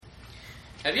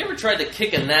Have you ever tried to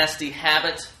kick a nasty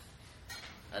habit?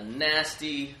 A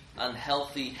nasty,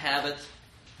 unhealthy habit?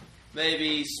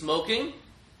 Maybe smoking,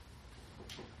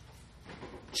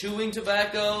 chewing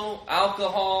tobacco,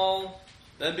 alcohol.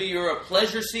 Maybe you're a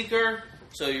pleasure seeker,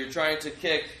 so you're trying to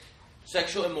kick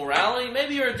sexual immorality.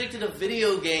 Maybe you're addicted to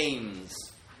video games.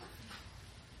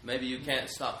 Maybe you can't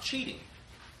stop cheating,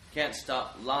 can't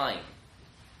stop lying,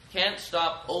 can't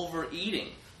stop overeating.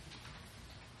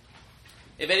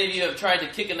 If any of you have tried to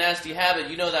kick a nasty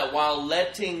habit, you know that while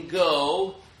letting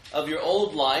go of your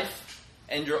old life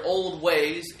and your old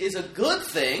ways is a good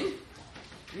thing,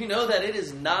 you know that it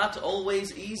is not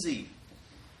always easy.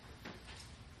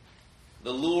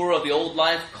 The lure of the old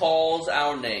life calls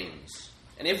our names.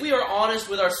 And if we are honest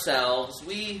with ourselves,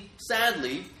 we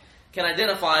sadly can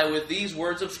identify with these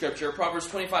words of Scripture. Proverbs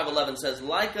 25:11 says,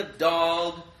 "Like a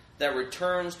dog that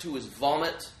returns to his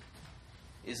vomit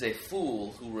is a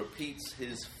fool who repeats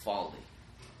his folly."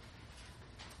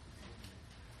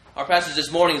 Our passage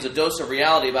this morning is a dose of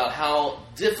reality about how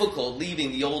difficult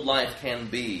leaving the old life can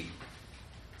be.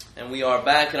 And we are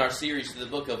back in our series to the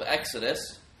book of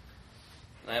Exodus.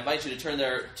 And I invite you to turn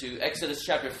there to Exodus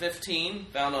chapter 15,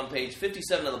 found on page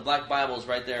 57 of the Black Bibles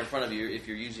right there in front of you if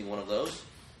you're using one of those.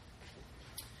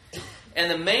 And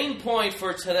the main point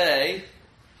for today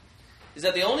is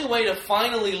that the only way to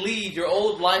finally leave your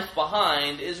old life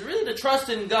behind is really to trust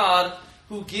in God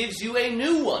who gives you a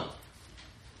new one,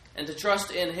 and to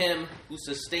trust in Him who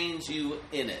sustains you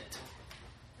in it.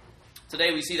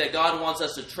 Today we see that God wants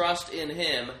us to trust in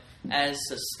Him as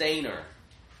sustainer.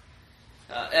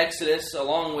 Exodus,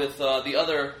 along with the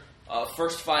other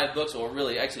first 5 books, or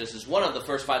really Exodus is one of the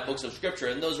first 5 books of Scripture,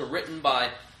 and those are written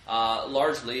by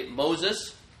largely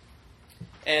Moses,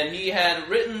 and he had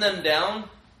written them down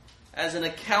as an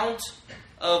account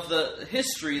of the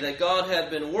history that God had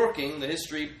been working, the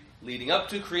history leading up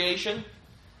to creation,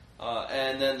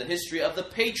 and then the history of the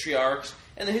patriarchs,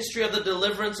 and the history of the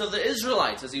deliverance of the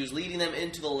Israelites as he was leading them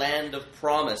into the land of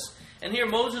promise. And here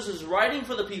Moses is writing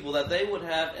for the people that they would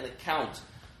have an account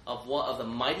of the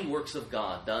mighty works of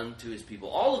God done to his people,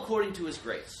 all according to his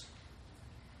grace.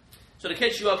 So to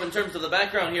catch you up in terms of the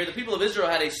background here, the people of Israel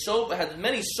had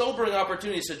many sobering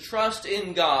opportunities to trust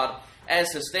in God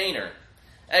as sustainer.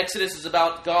 Exodus is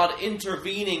about God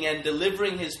intervening and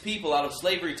delivering his people out of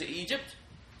slavery to Egypt,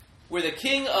 where the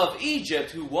king of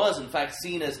Egypt, who was in fact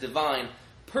seen as divine,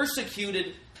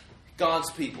 persecuted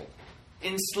God's people,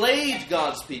 enslaved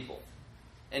God's people,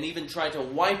 and even tried to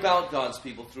wipe out God's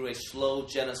people through a slow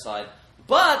genocide.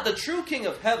 But the true king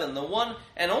of heaven, the one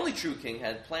and only true king,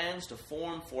 had plans to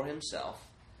form for himself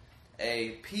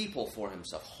a people for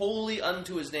himself, holy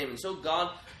unto his name. And so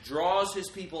God draws his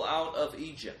people out of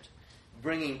Egypt,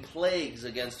 bringing plagues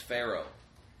against Pharaoh.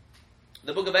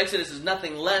 The book of Exodus is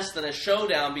nothing less than a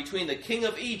showdown between the king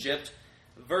of Egypt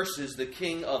versus the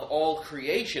king of all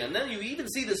creation. And then you even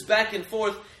see this back and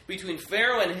forth between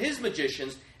Pharaoh and his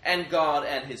magicians and God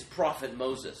and his prophet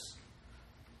Moses.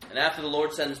 And after the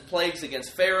Lord sends plagues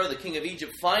against Pharaoh, the king of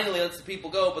Egypt finally lets the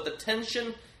people go, but the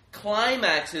tension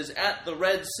climaxes at the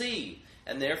Red Sea.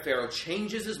 And there Pharaoh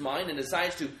changes his mind and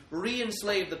decides to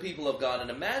re-enslave the people of God. And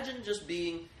imagine just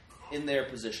being in their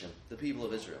position, the people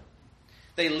of Israel.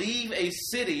 They leave a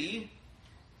city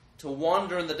to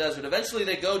wander in the desert. Eventually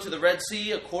they go to the Red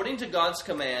Sea according to God's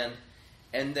command,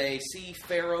 and they see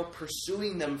Pharaoh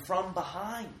pursuing them from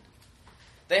behind.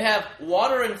 They have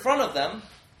water in front of them,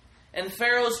 and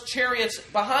Pharaoh's chariots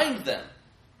behind them.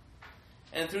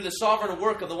 And through the sovereign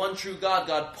work of the one true God,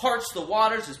 God parts the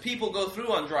waters as people go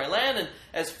through on dry land, and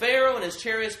as Pharaoh and his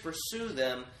chariots pursue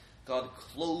them, God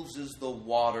closes the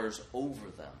waters over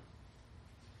them.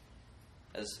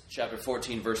 As chapter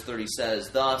 14, verse 30 says,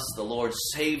 "Thus the Lord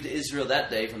saved Israel that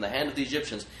day from the hand of the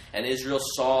Egyptians, and Israel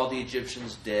saw the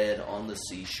Egyptians dead on the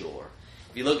seashore."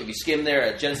 If you skim there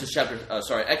at Exodus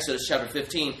chapter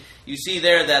 15, you see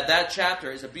there that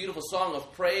chapter is a beautiful song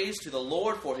of praise to the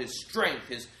Lord for his strength,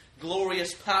 his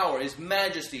glorious power, his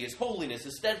majesty, his holiness,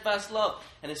 his steadfast love,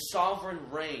 and his sovereign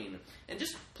reign. And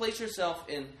just place yourself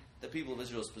in the people of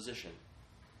Israel's position.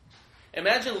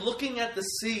 Imagine looking at the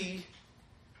sea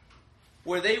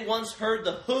where they once heard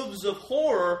the hooves of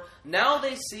horror. Now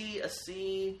they see a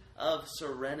sea of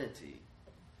serenity.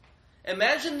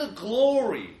 Imagine the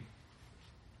glory.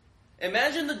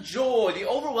 Imagine the joy, the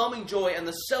overwhelming joy, and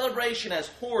the celebration as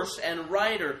horse and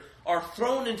rider are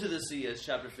thrown into the sea as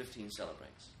chapter 15 celebrates.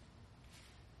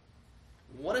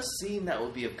 What a scene that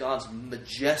would be of God's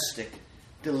majestic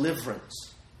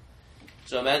deliverance.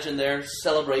 So imagine their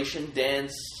celebration,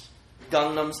 dance,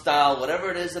 Gangnam Style, whatever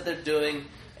it is that they're doing.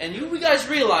 And you guys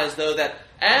realize, though, that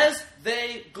as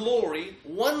they glory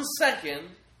 1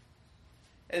 second,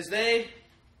 as they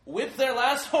whip their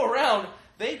lasso around,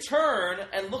 they turn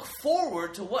and look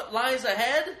forward to what lies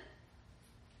ahead.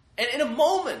 And in a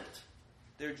moment,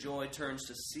 their joy turns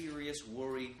to serious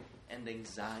worry and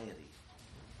anxiety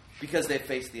because they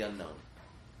face the unknown.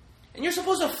 And you're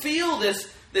supposed to feel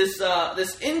this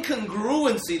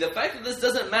incongruency, the fact that this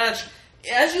doesn't match.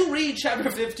 As you read chapter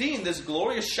 15, this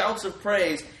glorious shouts of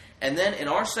praise, and then in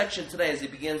our section today, as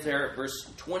it begins there, verse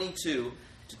 22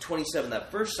 to 27,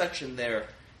 that first section there,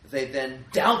 they then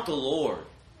doubt the Lord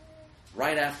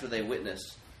right after they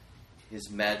witness His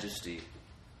majesty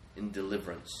in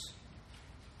deliverance.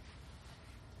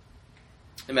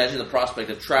 Imagine the prospect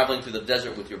of traveling through the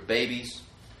desert with your babies,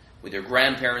 with your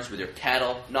grandparents, with your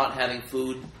cattle, not having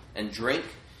food and drink.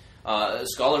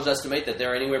 Scholars estimate that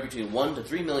there are anywhere between 1 to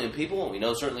 3 million people, and we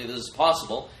know certainly this is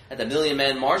possible. At the Million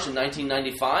Man March in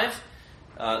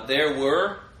 1995, there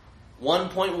were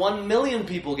 1.1 million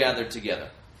people gathered together.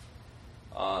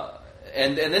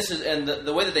 And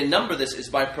the way that they number this is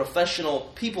by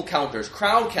professional people counters,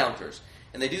 crowd counters.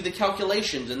 And they do the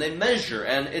calculations and they measure,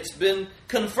 and it's been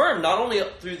confirmed not only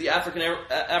through the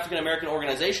African American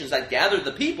organizations that gathered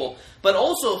the people, but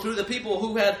also through the people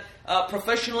who had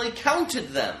professionally counted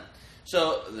them.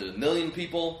 So the million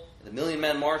people, the Million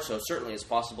Man March, so certainly it's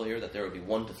possible here that there would be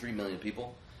 1 to 3 million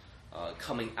people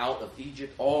coming out of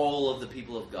Egypt, all of the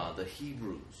people of God, the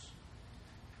Hebrews.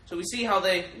 So we see how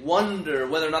they wonder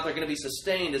whether or not they're going to be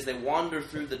sustained as they wander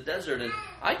through the desert. And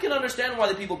I can understand why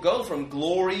the people go from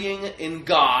glorying in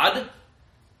God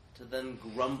to then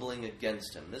grumbling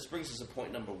against Him. This brings us to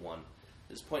point number 1.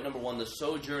 This is point number 1, the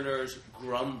sojourners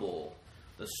grumble.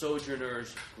 The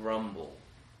sojourners grumble.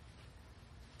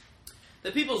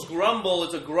 The people's grumble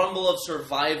is a grumble of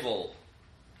survival.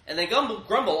 And they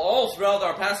grumble all throughout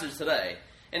our passage today.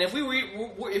 And if we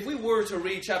were to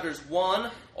read chapters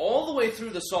 1 all the way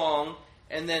through the song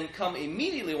and then come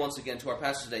immediately once again to our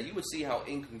passage today, you would see how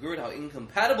incongruent, how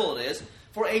incompatible it is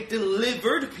for a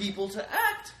delivered people to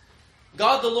act.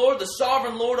 God the Lord, the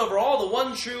sovereign Lord over all, the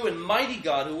one true and mighty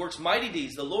God who works mighty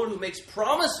deeds, the Lord who makes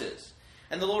promises,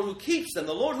 and the Lord who keeps them,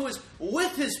 the Lord who is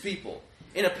with His people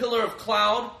in a pillar of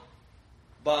cloud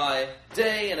by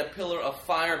day and a pillar of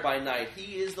fire by night.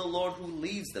 He is the Lord who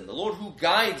leads them, the Lord who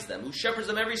guides them, who shepherds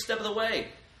them every step of the way.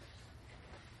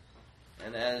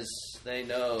 And as they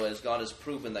know, as God has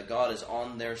proven that God is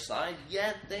on their side,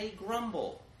 yet they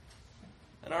grumble.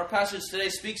 And our passage today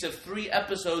speaks of 3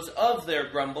 episodes of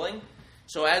their grumbling.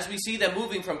 So as we see them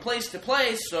moving from place to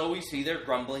place, so we see their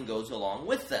grumbling goes along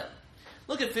with them.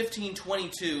 Look at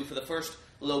 15:22 for the first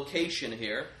location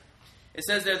here. It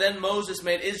says there, then Moses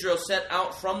made Israel set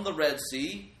out from the Red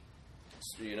Sea.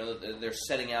 So, they're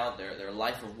setting out. Their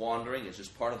life of wandering is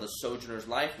just part of the sojourner's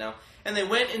life now. And they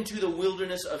went into the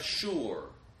wilderness of Shur.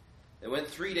 They went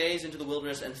 3 days into the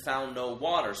wilderness and found no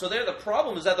water. So there the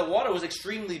problem is that the water was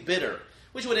extremely bitter,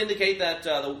 which would indicate that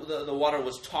the water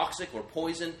was toxic or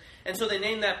poison. And so they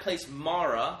named that place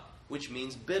Mara, which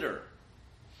means bitter.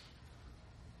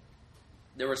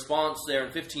 Their response there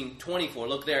in 15:24,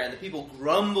 look there, and the people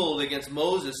grumbled against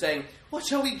Moses, saying, what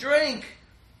shall we drink?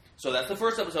 So that's the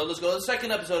first episode. Let's go to the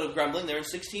second episode of grumbling there in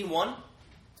 16:1.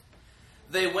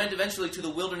 They went eventually to the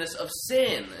wilderness of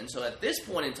Sin. And so at this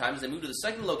point in time, as they move to the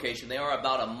second location, they are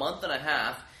about a month and a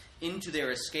half into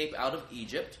their escape out of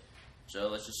Egypt. So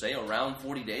let's just say around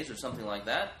 40 days or something like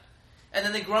that. And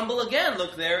then they grumble again.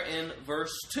 Look there in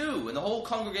verse 2. And the whole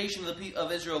congregation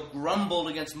of Israel grumbled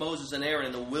against Moses and Aaron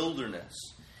in the wilderness.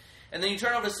 And then you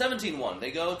turn over to 17:1.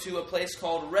 They go to a place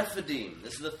called Rephidim.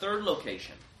 This is the third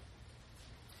location.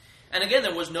 And again,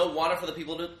 there was no water for the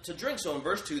people to drink. So in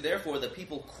verse 2, therefore, the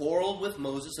people quarreled with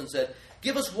Moses and said,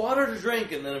 give us water to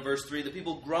drink. And then in verse 3, the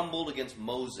people grumbled against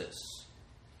Moses.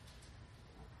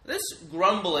 This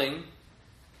grumbling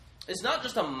is not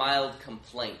just a mild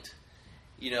complaint.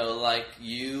 Like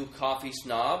you coffee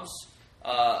snobs,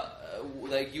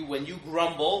 when you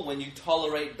grumble, when you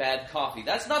tolerate bad coffee.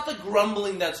 That's not the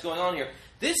grumbling that's going on here.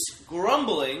 This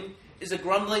grumbling is a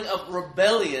grumbling of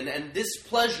rebellion and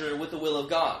displeasure with the will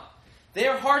of God.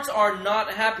 Their hearts are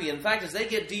not happy. In fact, as they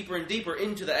get deeper and deeper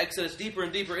into the Exodus, deeper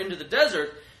and deeper into the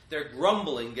desert, their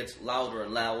grumbling gets louder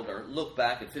and louder. Look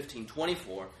back at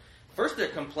 15:24. First, their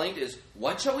complaint is,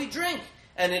 what shall we drink?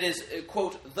 And it is,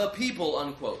 quote, the people,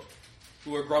 unquote,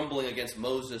 who are grumbling against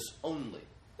Moses only.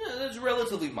 It's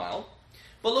relatively mild.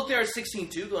 But look there at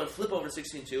 16:2. Go and flip over to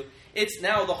 16:2. It's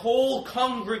now the whole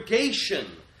congregation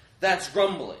that's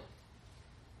grumbling.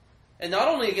 And not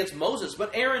only against Moses,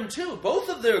 but Aaron too. Both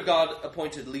of their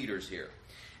God-appointed leaders here.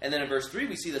 And then in verse 3,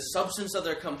 we see the substance of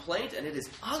their complaint, and it is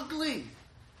ugly.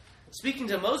 Speaking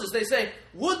to Moses, they say,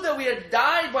 would that we had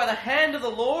died by the hand of the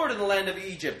Lord in the land of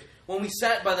Egypt, when we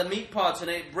sat by the meat pots and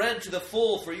ate bread to the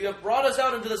full, for you have brought us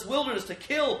out into this wilderness to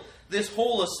kill this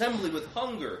whole assembly with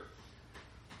hunger.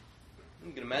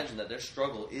 You can imagine that their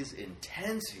struggle is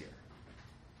intense here.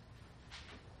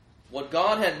 What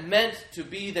God had meant to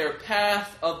be their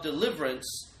path of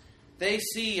deliverance, they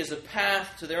see as a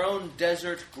path to their own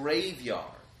desert graveyard.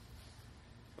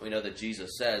 We know that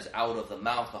Jesus says, out of the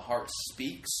mouth the heart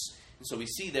speaks. And so we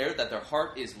see there that their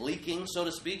heart is leaking, so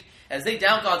to speak. As they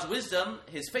doubt God's wisdom,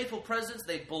 His faithful presence,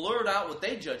 they blurt out what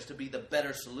they judge to be the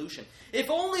better solution.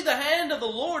 If only the hand of the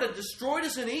Lord had destroyed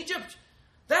us in Egypt,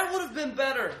 that would have been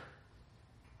better.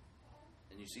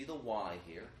 And you see the why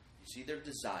here. You see their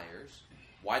desires.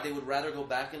 Why they would rather go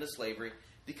back into slavery.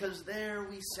 Because there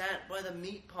we sat by the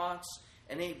meat pots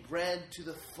and ate bread to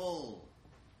the full.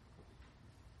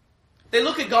 They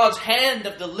look at God's hand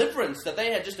of deliverance that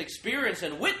they had just experienced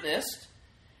and witnessed,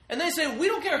 and they say, we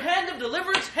don't care, hand of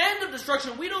deliverance, hand of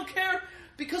destruction, we don't care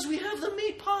because we have the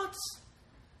meat pots,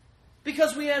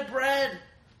 because we had bread.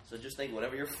 So just think,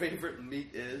 whatever your favorite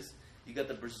meat is, you got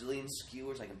the Brazilian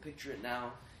skewers, I can picture it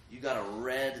now, you got a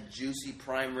red, juicy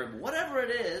prime rib, whatever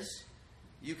it is,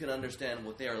 you can understand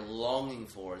what they are longing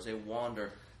for as they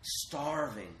wander,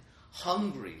 starving,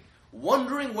 hungry,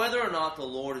 wondering whether or not the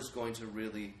Lord is going to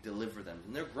really deliver them.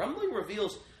 And their grumbling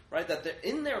reveals, right, that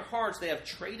in their hearts they have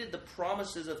traded the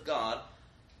promises of God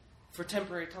for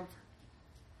temporary comfort.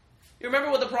 You remember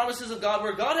what the promises of God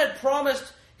were? God had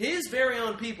promised His very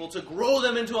own people to grow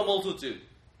them into a multitude.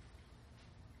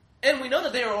 And we know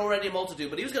that they are already a multitude,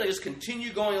 but He was going to just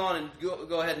continue going on and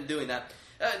go ahead and doing that.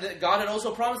 God had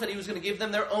also promised that He was going to give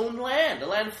them their own land, a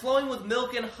land flowing with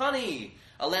milk and honey,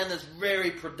 a land that's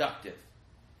very productive.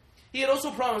 He had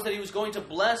also promised that He was going to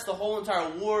bless the whole entire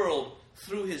world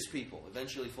through His people,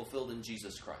 eventually fulfilled in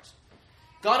Jesus Christ.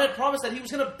 God had promised that He was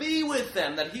going to be with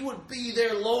them, that He would be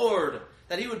their Lord,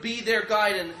 that He would be their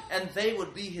guide, and they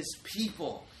would be His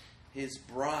people, His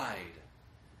bride.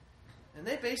 And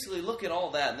they basically look at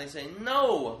all that and they say,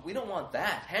 no, we don't want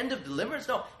that. Hand of deliverance?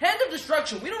 No. Hand of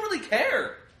destruction? We don't really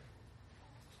care.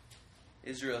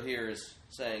 Israel here is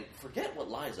saying, forget what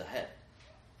lies ahead.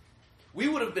 We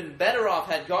would have been better off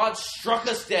had God struck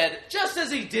us dead, just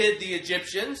as He did the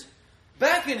Egyptians,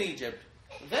 back in Egypt.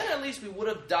 Then at least we would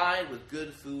have died with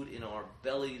good food in our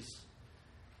bellies,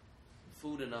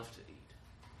 food enough to eat.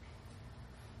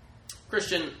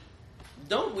 Christian,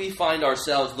 don't we find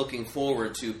ourselves looking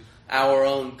forward to our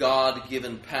own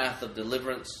God-given path of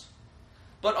deliverance?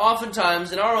 But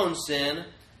oftentimes, in our own sin,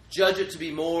 judge it to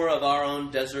be more of our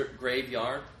own desert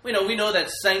graveyard. We know that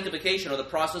sanctification, or the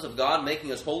process of God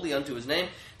making us holy unto His name,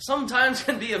 sometimes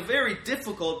can be a very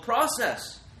difficult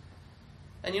process.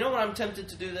 And you know what I'm tempted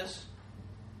to do this?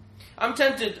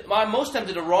 I'm most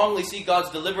tempted to wrongly see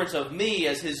God's deliverance of me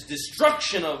as His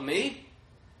destruction of me,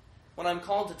 when I'm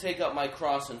called to take up my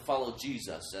cross and follow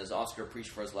Jesus, as Oscar preached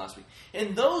for us last week.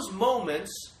 In those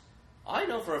moments, I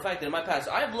know for a fact that in my past,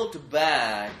 I've looked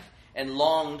back and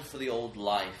longed for the old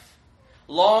life.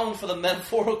 Longed for the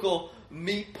metaphorical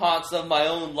meat pots of my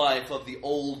own life, of the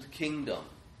old kingdom.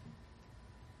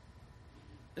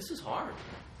 This is hard.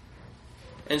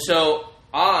 And so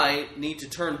I need to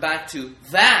turn back to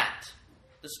that,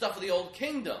 the stuff of the old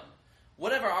kingdom.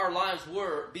 Whatever our lives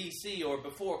were BC or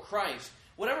before Christ,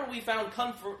 whatever we found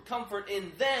comfort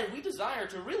in then, we desire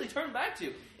to really turn back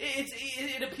to.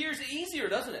 It appears easier,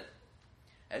 doesn't it?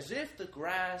 As if the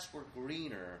grass were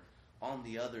greener on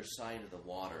the other side of the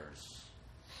waters.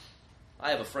 I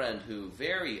have a friend who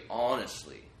very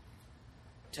honestly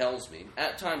tells me,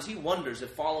 at times he wonders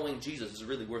if following Jesus is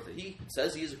really worth it. He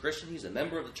says he is a Christian, he's a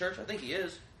member of the church, I think he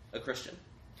is a Christian.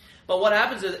 But what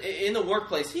happens is, in the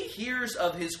workplace, he hears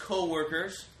of his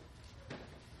co-workers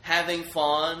having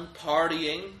fun,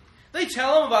 partying. They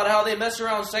tell him about how they mess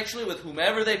around sexually with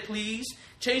whomever they please,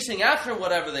 chasing after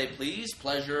whatever they please,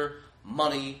 pleasure,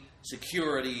 money,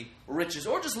 security, riches,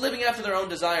 or just living after their own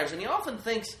desires. And he often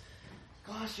thinks,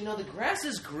 gosh, the grass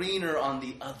is greener on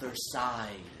the other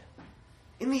side,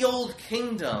 in the old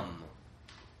kingdom.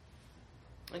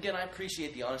 Again, I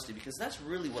appreciate the honesty, because that's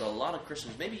really what a lot of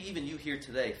Christians, maybe even you here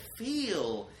today,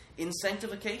 feel in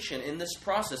sanctification, in this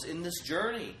process, in this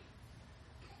journey.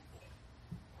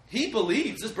 He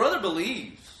believes, his brother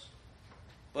believes,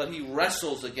 but he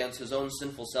wrestles against his own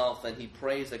sinful self, and he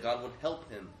prays that God would help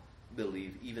him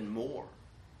believe even more.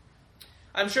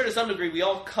 I'm sure to some degree we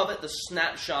all covet the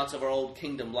snapshots of our old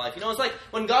kingdom life. It's like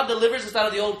when God delivers us out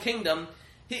of the old kingdom,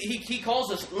 he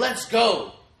calls us, let's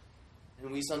go.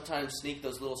 And we sometimes sneak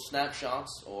those little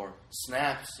snapshots, or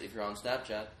snaps if you're on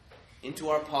Snapchat, into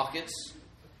our pockets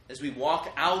as we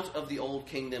walk out of the old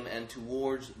kingdom and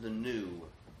towards the new.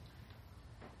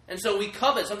 And so we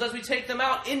covet. Sometimes we take them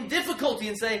out in difficulty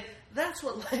and say, that's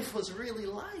what life was really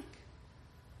like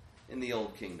in the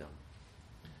old kingdom.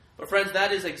 But friends,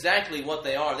 that is exactly what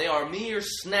they are. They are mere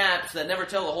snaps that never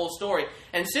tell the whole story.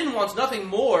 And sin wants nothing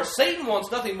more, Satan wants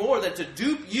nothing more than to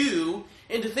dupe you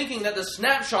into thinking that the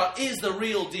snapshot is the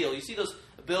real deal. You see those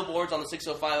billboards on the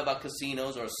 605 about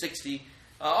casinos or 60.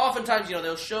 Oftentimes,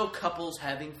 they'll show couples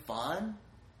having fun.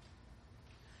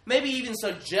 Maybe even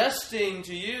suggesting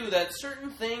to you that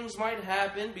certain things might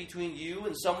happen between you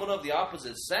and someone of the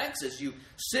opposite sex as you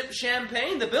sip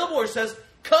champagne. The billboard says,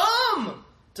 come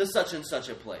to such and such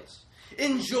a place.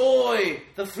 Enjoy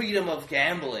the freedom of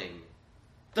gambling,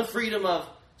 the freedom of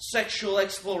sexual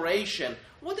exploration.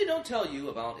 What they don't tell you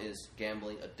about is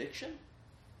gambling addiction,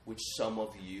 which some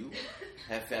of you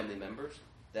have family members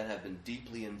that have been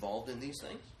deeply involved in these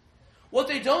things. What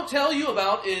they don't tell you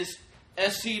about is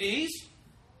STDs.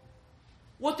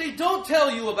 What they don't tell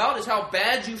you about is how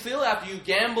bad you feel after you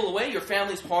gamble away your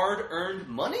family's hard-earned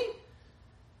money.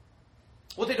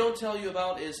 What they don't tell you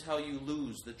about is how you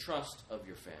lose the trust of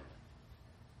your family.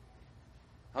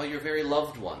 How your very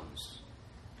loved ones,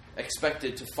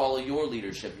 expected to follow your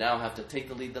leadership, now have to take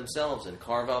the lead themselves and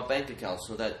carve out bank accounts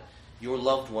so that your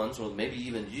loved ones, or maybe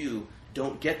even you,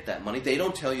 don't get that money. They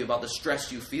don't tell you about the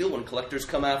stress you feel when collectors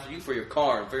come after you for your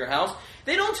car and for your house.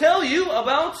 They don't tell you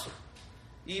about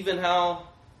even how,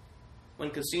 when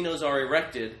casinos are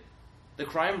erected, the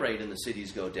crime rate in the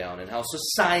cities go down and how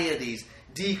societies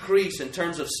decrease in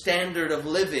terms of standard of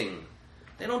living.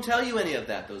 They don't tell you any of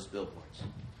that, those billboards.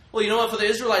 Well, you know what? For the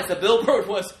Israelites, the billboard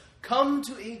was, come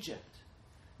to Egypt.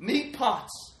 Meat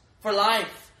pots for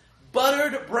life.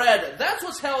 Buttered bread. That's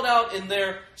what's held out in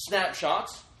their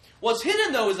snapshots. What's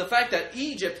hidden, though, is the fact that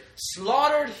Egypt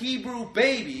slaughtered Hebrew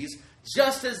babies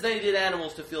just as they did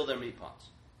animals to fill their meat pots.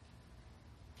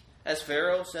 As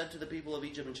Pharaoh said to the people of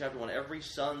Egypt in chapter 1, every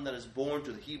son that is born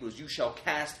to the Hebrews you shall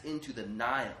cast into the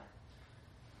Nile.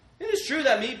 It is true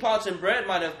that meat pots and bread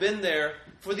might have been there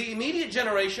for the immediate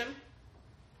generation,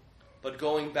 but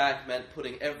going back meant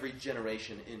putting every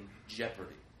generation in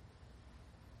jeopardy.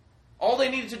 All they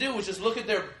needed to do was just look at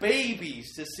their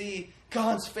babies to see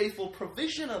God's faithful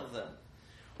provision of them.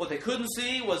 What they couldn't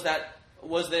see was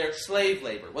their slave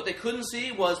labor. What they couldn't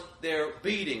see was their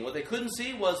beating. What they couldn't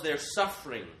see was their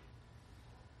suffering.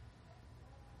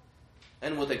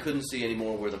 And what they couldn't see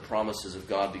anymore were the promises of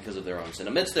God because of their own sin.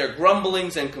 Amidst their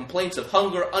grumblings and complaints of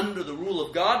hunger under the rule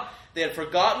of God, they had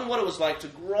forgotten what it was like to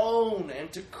groan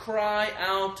and to cry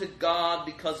out to God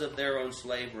because of their own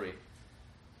slavery.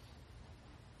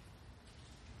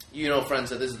 You know, friends,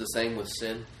 that this is the same with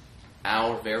sin.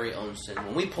 Our very own sin.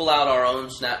 When we pull out our own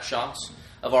snapshots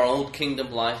of our own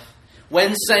kingdom life,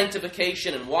 when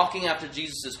sanctification and walking after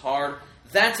Jesus is hard,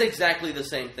 that's exactly the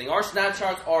same thing. Our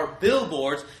snapshots are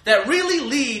billboards that really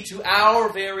lead to our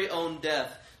very own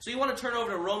death. So you want to turn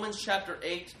over to Romans chapter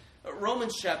 8.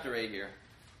 Romans chapter 8 here.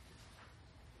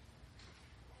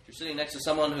 If you're sitting next to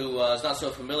someone who is not so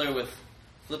familiar with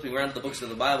flipping around to the books of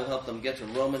the Bible, help them get to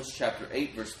Romans chapter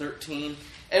 8, verse 13.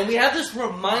 And we have this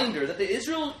reminder that the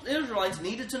Israelites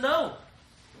needed to know.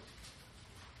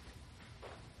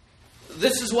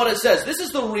 This is what it says. This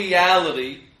is the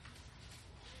reality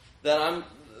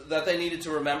that they needed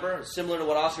to remember. Similar to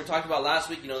what Oscar talked about last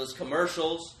week, those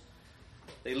commercials.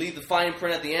 They leave the fine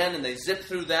print at the end and they zip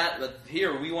through that. But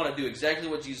here we want to do exactly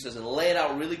what Jesus says and lay it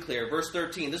out really clear. Verse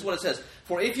 13, this is what it says.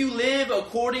 For if you live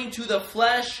according to the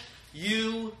flesh,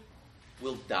 you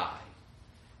will die.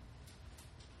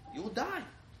 You will die.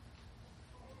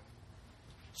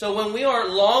 So when we are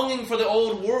longing for the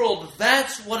old world,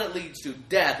 that's what it leads to,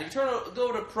 death. If you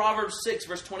go to Proverbs 6,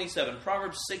 verse 27.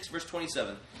 Proverbs 6, verse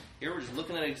 27. Here we're just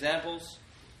looking at examples,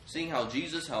 seeing how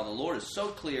the Lord is so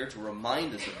clear to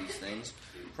remind us of these things.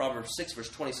 Proverbs 6, verse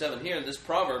 27. Here, this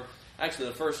proverb,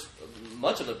 actually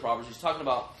much of the Proverbs, he's talking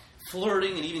about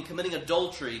flirting and even committing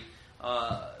adultery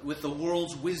with the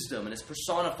world's wisdom. And it's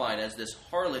personified as this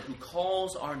harlot who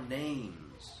calls our names.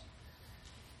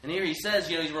 And here he says,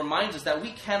 he reminds us that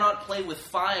we cannot play with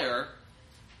fire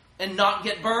and not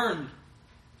get burned.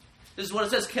 This is what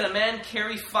it says. Can a man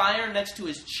carry fire next to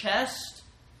his chest?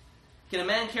 Can a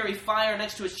man carry fire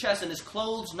next to his chest and his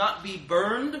clothes not be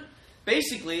burned?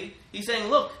 Basically, he's saying,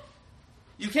 look,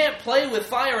 you can't play with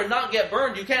fire and not get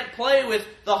burned. You can't play with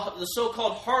the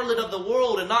so-called harlot of the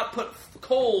world and not put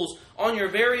coals on your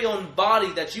very own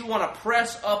body that you want to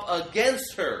press up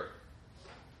against her.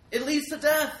 It leads to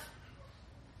death.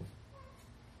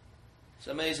 It's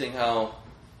amazing how,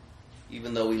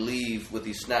 even though we leave with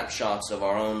these snapshots of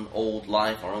our own old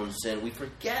life, our own sin, we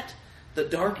forget the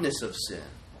darkness of sin,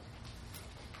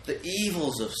 the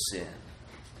evils of sin.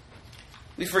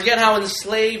 We forget how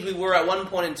enslaved we were at one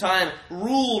point in time,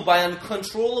 ruled by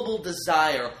uncontrollable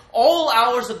desire, all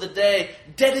hours of the day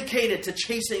dedicated to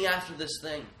chasing after this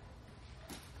thing.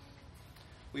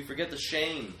 We forget the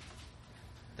shame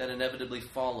that inevitably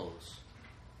follows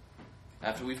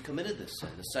after we've committed this sin,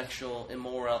 the sexual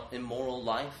immoral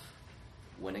life,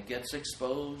 when it gets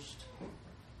exposed.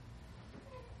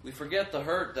 We forget the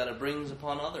hurt that it brings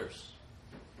upon others.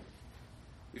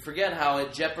 We forget how it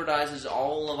jeopardizes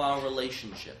all of our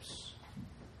relationships,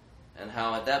 and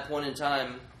how at that point in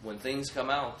time, when things come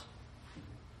out,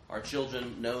 our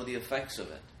children know the effects of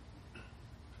it.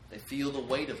 They feel the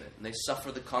weight of it, and they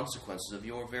suffer the consequences of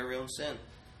your very own sin.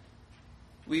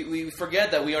 We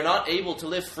forget that we are not able to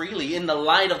live freely in the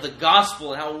light of the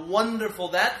gospel and how wonderful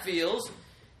that feels.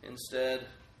 Instead,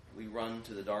 we run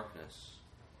to the darkness.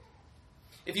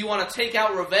 If you want to take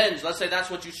out revenge, let's say that's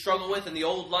what you struggle with in the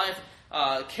old life,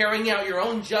 carrying out your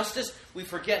own justice, we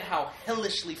forget how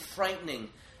hellishly frightening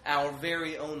our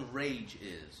very own rage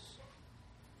is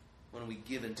when we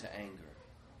give in to anger.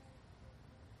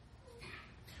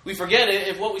 We forget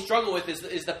if what we struggle with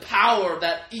is the power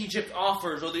that Egypt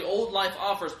offers or the old life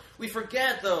offers. We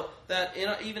forget, though, that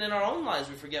even in our own lives,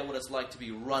 we forget what it's like to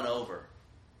be run over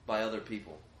by other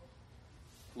people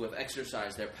who have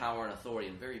exercised their power and authority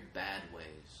in very bad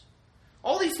ways.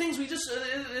 All these things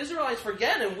the Israelites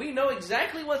forget, and we know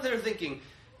exactly what they're thinking.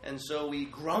 And so we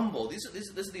grumble. This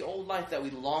is the old life that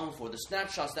we long for, the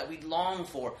snapshots that we long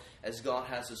for, as God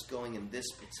has us going in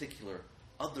this particular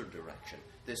other direction,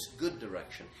 this good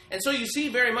direction. And so you see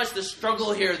very much the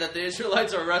struggle here that the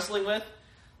Israelites are wrestling with.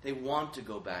 They want to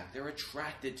go back. They're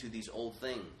attracted to these old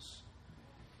things.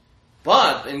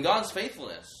 But in God's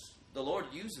faithfulness, the Lord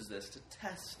uses this to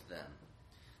test them.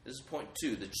 This is point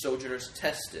 2, the sojourners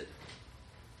tested.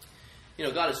 You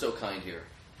know, God is so kind here.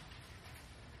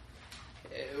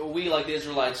 We, like the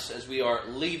Israelites, as we are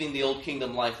leaving the old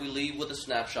kingdom life, we leave with the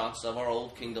snapshots of our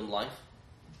old kingdom life.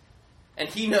 And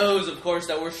He knows, of course,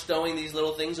 that we're stowing these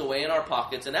little things away in our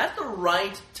pockets. And at the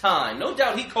right time, no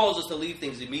doubt He calls us to leave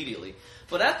things immediately.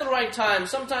 But at the right time,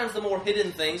 sometimes the more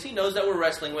hidden things He knows that we're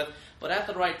wrestling with, but at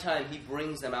the right time, He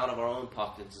brings them out of our own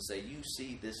pockets and say, you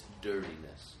see this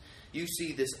dirtiness. You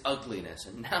see this ugliness.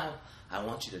 And now I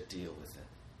want you to deal with it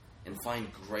and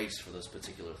find grace for those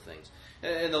particular things.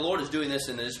 And the Lord is doing this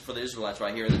for the Israelites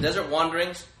right here. In the desert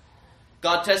wanderings,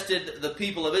 God tested the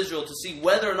people of Israel to see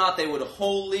whether or not they would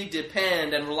wholly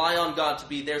depend and rely on God to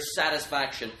be their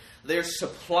satisfaction, their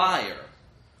supplier,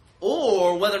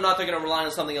 or whether or not they're going to rely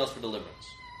on something else for deliverance.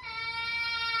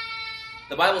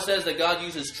 The Bible says that God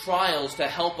uses trials to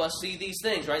help us see these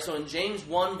things, right? So in James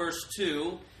 1 verse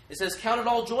 2, it says, "Count it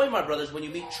all joy, my brothers, when you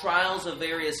meet trials of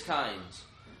various kinds.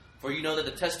 For you know that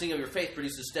the testing of your faith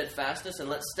produces steadfastness, and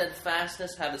let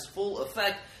steadfastness have its full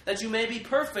effect, that you may be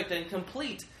perfect and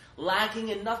complete, lacking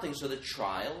in nothing." So the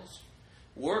trials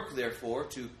work, therefore,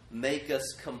 to make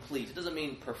us complete. It doesn't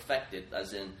mean perfected,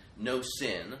 as in no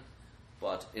sin,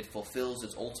 but it fulfills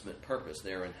its ultimate purpose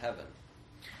there in heaven.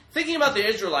 Thinking about the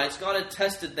Israelites, God had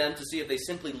tested them to see if they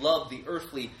simply loved the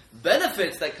earthly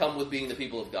benefits that come with being the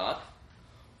people of God,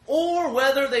 or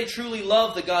whether they truly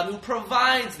love the God who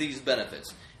provides these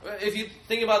benefits. If you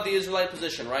think about the Israelite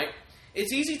position, right?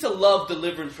 It's easy to love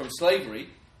deliverance from slavery.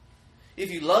 If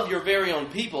you love your very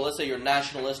own people, let's say you're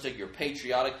nationalistic, you're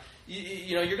patriotic,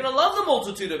 you're going to love the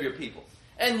multitude of your people.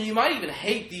 And you might even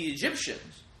hate the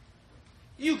Egyptians.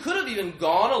 You could have even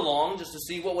gone along just to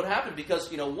see what would happen,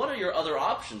 because, what are your other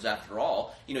options after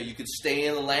all? You could stay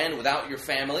in the land without your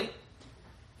family.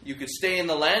 You could stay in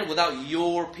the land without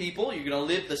your people. You're going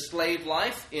to live the slave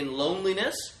life in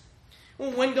loneliness.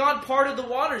 Well, when God parted the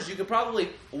waters, you could probably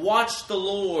watch the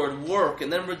Lord work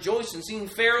and then rejoice in seeing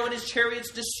Pharaoh and his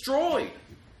chariots destroyed.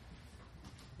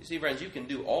 You see, friends, you can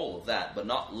do all of that, but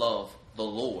not love the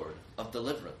Lord of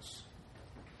deliverance.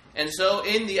 And so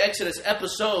in the Exodus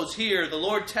episodes here, the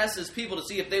Lord tests His people to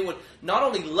see if they would not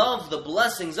only love the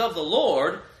blessings of the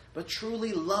Lord, but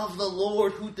truly love the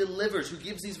Lord who delivers, who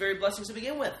gives these very blessings to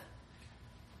begin with.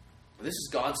 This is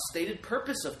God's stated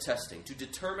purpose of testing, to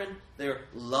determine their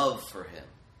love for Him.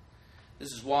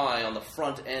 This is why on the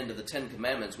front end of the Ten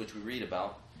Commandments, which we read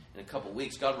about in a couple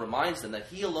weeks, God reminds them that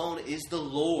He alone is the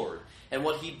Lord, and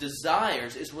what He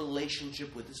desires is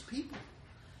relationship with His people.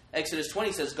 Exodus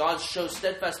 20 says, "God shows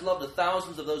steadfast love to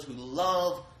thousands of those who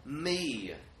love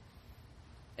Me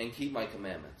and keep My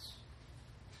commandments."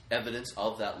 Evidence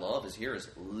of that love is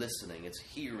listening, it's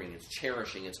hearing, it's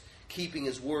cherishing, it's keeping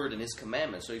His word and His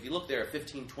commandments. So if you look there at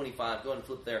 15:25, go ahead and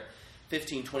flip there.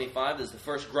 15:25 is the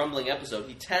first grumbling episode.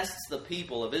 He tests the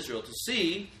people of Israel to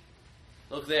see,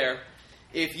 look there,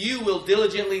 if you will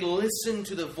diligently listen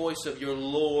to the voice of your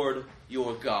Lord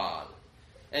your God,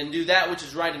 and do that which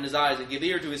is right in his eyes, and give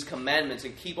ear to his commandments,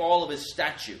 and keep all of his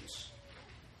statutes.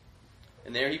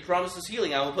 And there he promises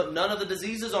healing. I will put none of the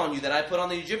diseases on you that I put on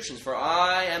the Egyptians, for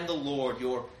I am the Lord,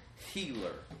 your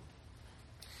healer.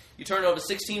 You turn over to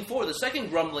 16:4, the second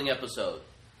grumbling episode.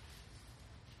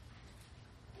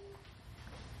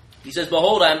 He says,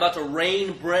 Behold, I am about to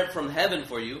rain bread from heaven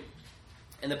for you,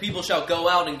 and the people shall go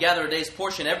out and gather a day's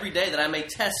portion every day, that I may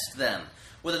test them,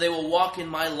 whether they will walk in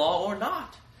my law or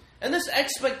not. And this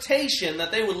expectation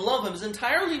that they would love him is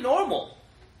entirely normal.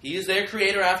 He is their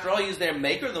creator, after all. He is their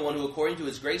maker, the one who, according to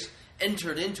his grace,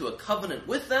 entered into a covenant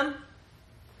with them.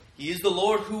 He is the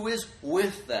Lord who is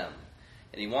with them.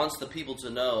 And he wants the people to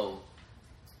know,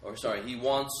 he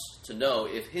wants to know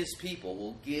if his people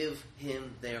will give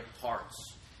him their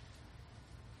hearts.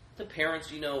 The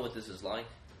parents, you know what this is like.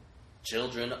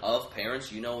 Children of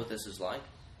parents, you know what this is like.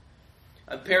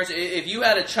 Parents, if you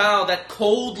had a child that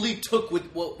coldly took with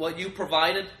what you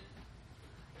provided,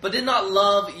 but did not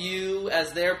love you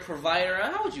as their provider,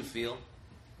 how would you feel?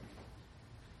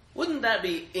 Wouldn't that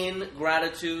be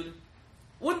ingratitude?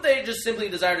 Wouldn't they just simply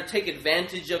desire to take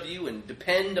advantage of you and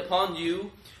depend upon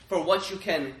you for what you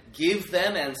can give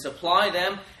them and supply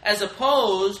them, as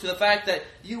opposed to the fact that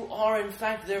you are in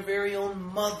fact their very own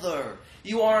mother?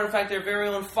 You are in fact their very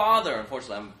own father.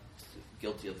 Unfortunately, I'm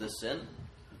guilty of this sin.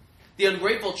 The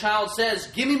ungrateful child says,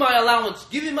 give me my allowance,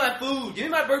 give me my food, give me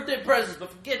my birthday presents,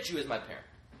 but forget you as my parent.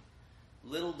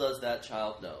 Little does that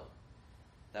child know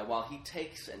that while he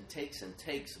takes and takes and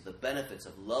takes of the benefits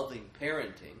of loving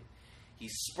parenting, he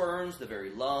spurns the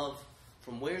very love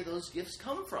from where those gifts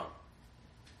come from.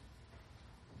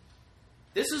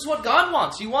 This is what God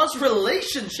wants. He wants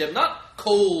relationship, not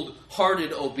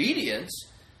cold-hearted obedience,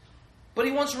 but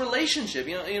he wants relationship.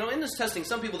 You know, in this testing,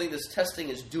 some people think this testing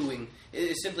is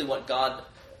simply what God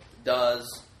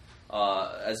does,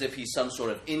 as if he's some sort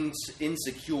of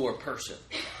insecure person.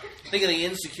 Think of the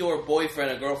insecure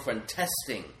boyfriend or girlfriend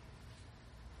testing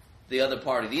the other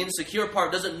party. The insecure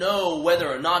part doesn't know whether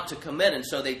or not to commit, and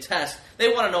so they test. They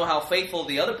want to know how faithful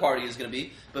the other party is going to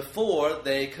be before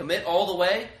they commit all the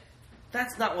way.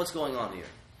 That's not what's going on here.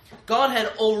 God had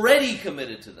already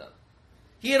committed to them.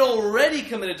 He had already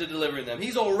committed to delivering them.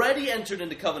 He's already entered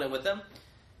into covenant with them.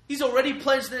 He's already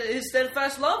pledged his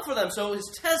steadfast love for them. So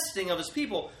his testing of his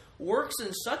people works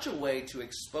in such a way to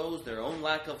expose their own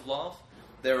lack of love,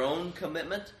 their own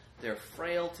commitment, their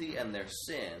frailty, and their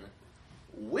sin,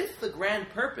 with the grand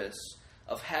purpose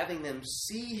of having them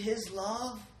see his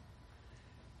love,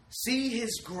 see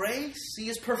his grace, see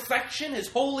his perfection, his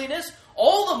holiness,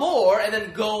 all the more, and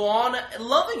then go on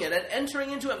loving it and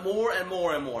entering into it more and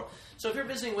more and more. So if you're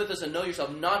visiting with us and know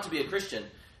yourself not to be a Christian,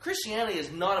 Christianity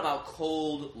is not about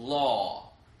cold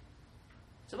law.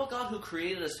 It's about God who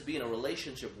created us to be in a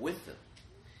relationship with him.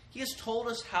 He has told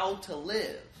us how to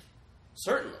live,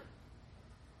 certainly.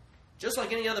 Just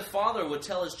like any other father would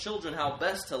tell his children how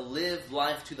best to live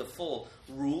life to the full,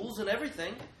 rules and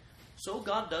everything, so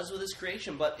God does with his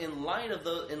creation. But in light of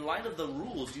the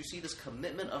rules, you see this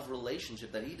commitment of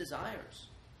relationship that he desires.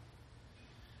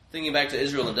 Thinking back to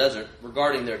Israel in the desert,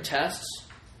 regarding their tests,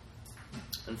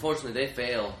 unfortunately they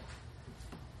fail.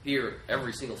 Here,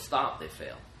 every single stop they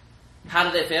fail. How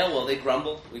do they fail? Well, they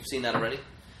grumble. We've seen that already.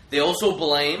 They also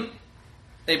blame.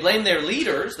 They blame their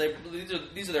leaders.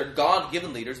 These are their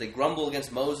God-given leaders. They grumble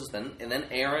against Moses and then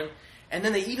Aaron. And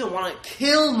then they even want to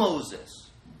kill Moses.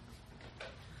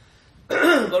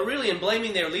 But really, in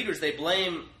blaming their leaders, their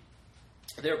blame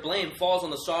falls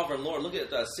on the sovereign Lord. Look at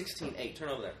 16:8. Turn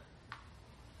over there.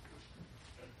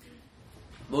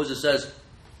 Moses says,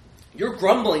 your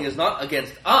grumbling is not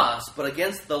against us, but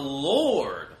against the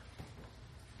Lord.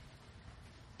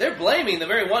 They're blaming the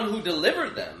very one who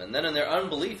delivered them. And then in their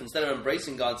unbelief, instead of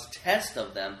embracing God's test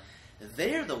of them,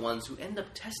 they're the ones who end up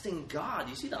testing God.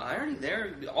 You see the irony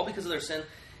there? All because of their sin.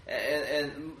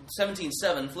 And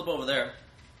 17:7, flip over there.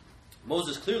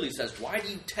 Moses clearly says, why do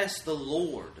you test the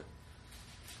Lord?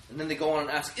 And then they go on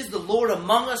and ask, is the Lord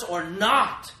among us or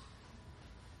not?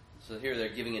 So here they're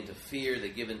giving into fear, they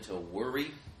give into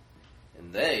worry,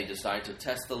 and they decide to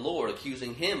test the Lord,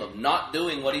 accusing him of not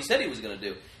doing what he said he was going to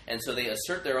do. And so they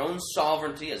assert their own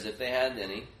sovereignty as if they had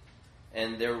any,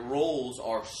 and their roles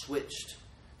are switched.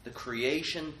 The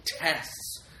creation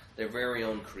tests their very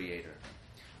own creator.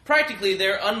 Practically,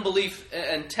 their unbelief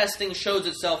and testing shows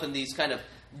itself in these kind of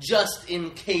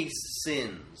just-in-case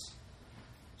sins.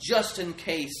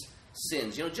 Just-in-case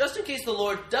sins. Just in case the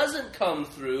Lord doesn't come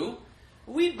through,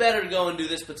 we'd better go and do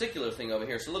this particular thing over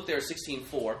here. So look there at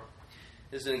 16:4.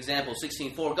 This is an example,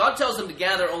 16:4. God tells them to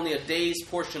gather only a day's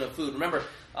portion of food. Remember,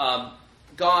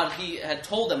 God, he had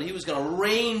told them he was going to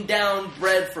rain down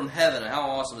bread from heaven. How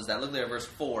awesome is that? Look there at verse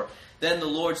 4. Then the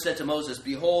Lord said to Moses,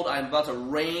 behold, I am about to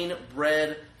rain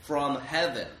bread from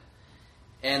heaven.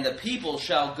 And the people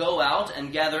shall go out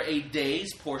and gather a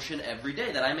day's portion every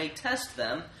day, that I may test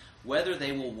them whether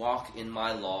they will walk in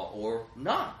my law or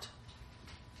not.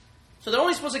 So they're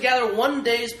only supposed to gather 1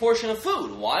 day's portion of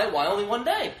food. Why? Why only 1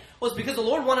 day? Well, it's because the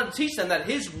Lord wanted to teach them that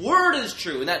His Word is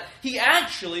true and that He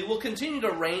actually will continue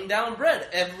to rain down bread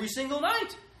every single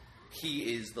night.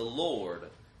 He is the Lord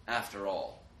after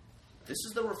all. This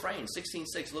is the refrain,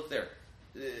 16:6. Look there.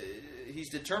 He's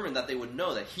determined that they would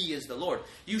know that He is the Lord.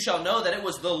 You shall know that it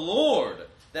was the Lord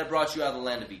that brought you out of the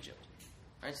land of Egypt.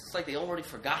 Right? So it's like they already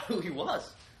forgot who He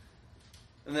was.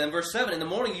 And then verse 7, in the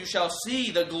morning you shall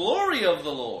see the glory of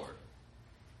the Lord.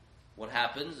 What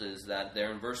happens is that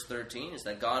there in verse 13 is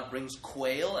that God brings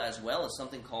quail as well as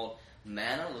something called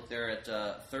manna. Look there at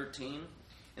 13.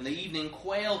 In the evening,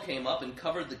 quail came up and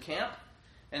covered the camp.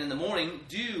 And in the morning,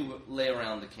 dew lay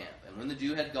around the camp. And when the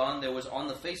dew had gone, there was on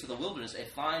the face of the wilderness a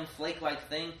fine flake-like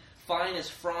thing, fine as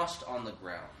frost on the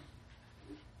ground.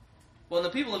 When the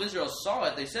people of Israel saw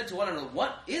it, they said to one another,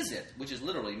 what is it? Which is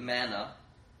literally manna.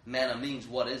 Manna means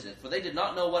what is it? For they did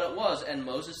not know what it was. And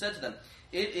Moses said to them,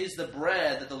 it is the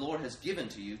bread that the Lord has given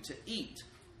to you to eat.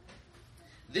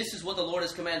 This is what the Lord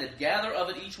has commanded. Gather of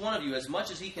it each one of you as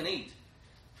much as he can eat.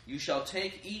 You shall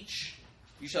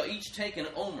each take an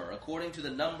omer according to the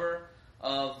number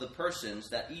of the persons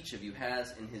that each of you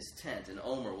has in his tent. An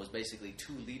omer was basically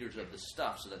 2 liters of the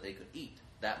stuff so that they could eat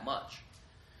that much.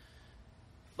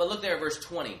 But look there at verse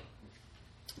 20.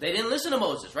 They didn't listen to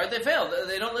Moses, right? They failed.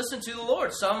 They don't listen to the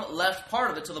Lord. Some left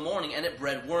part of it till the morning, and it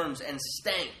bred worms and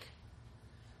stank.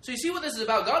 So you see what this is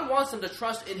about? God wants them to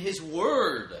trust in His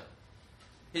Word.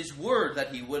 His Word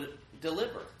that He would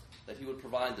deliver, that He would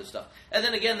provide this stuff. And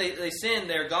then again, they sin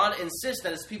there. God insists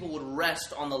that His people would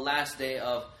rest on the last day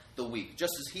of the week,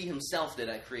 just as He Himself did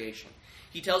at creation.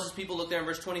 He tells His people, look there in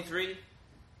verse 23,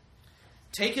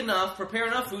 prepare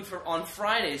enough food on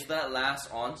Fridays so that it lasts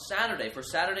on Saturday. For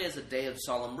Saturday is a day of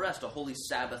solemn rest, a holy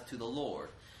Sabbath to the Lord.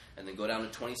 And then go down to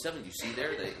 27. You see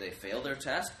there, they failed their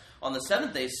test. On the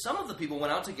 7th day, some of the people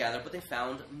went out to gather, but they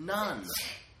found none.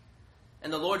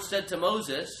 And the Lord said to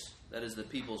Moses, that is the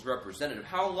people's representative,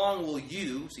 how long will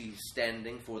you, see he's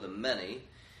standing for the many,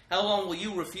 how long will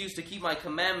you refuse to keep my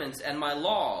commandments and my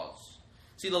laws?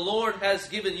 See, the Lord has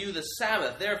given you the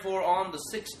Sabbath. Therefore, on the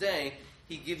 6th day,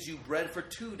 He gives you bread for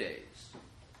 2 days.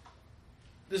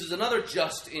 This is another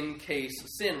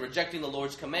just-in-case sin, rejecting the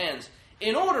Lord's commands,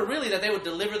 in order, really, that they would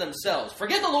deliver themselves.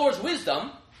 Forget the Lord's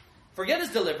wisdom. Forget His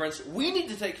deliverance. We need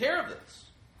to take care of this.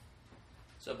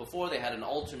 So before they had an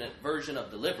alternate version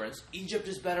of deliverance. Egypt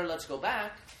is better, let's go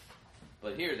back.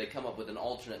 But here they come up with an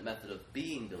alternate method of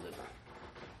being delivered.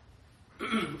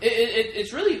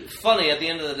 It's really funny at the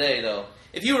end of the day, though.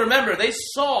 If you remember, they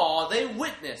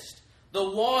witnessed the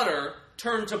water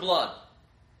turn to blood.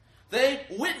 They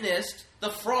witnessed the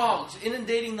frogs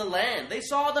inundating the land. They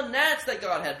saw the gnats that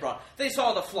God had brought. They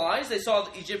saw the flies. They saw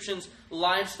the Egyptians'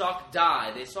 livestock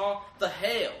die. They saw the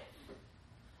hail.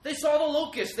 They saw the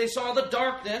locusts. They saw the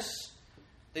darkness.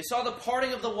 They saw the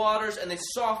parting of the waters, and they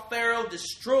saw Pharaoh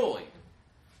destroyed.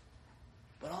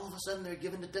 But all of a sudden, they're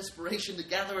given to desperation to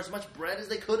gather as much bread as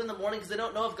they could in the morning because they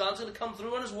don't know if God's going to come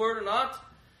through on His word or not.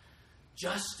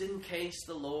 Just in case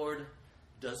the Lord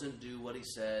doesn't do what He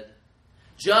said.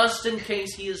 Just in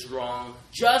case He is wrong.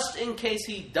 Just in case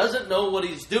He doesn't know what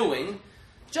He's doing.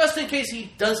 Just in case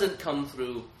He doesn't come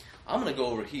through. I'm going to go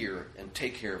over here and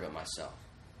take care of it myself.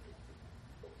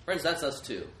 Friends, that's us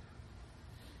too.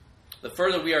 The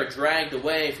further we are dragged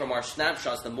away from our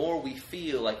snapshots, the more we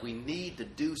feel like we need to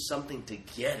do something to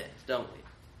get it, don't we?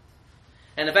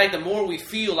 And in fact, the more we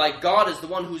feel like God is the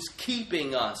one who's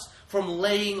keeping us from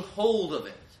laying hold of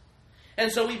it.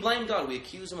 And so we blame God. We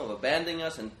accuse Him of abandoning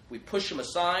us, and we push Him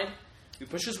aside. We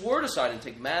push His word aside and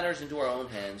take matters into our own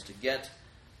hands to get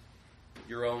to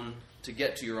your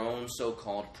own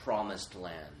so-called promised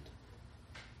land.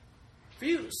 For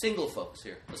you single folks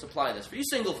here, let's apply this. For you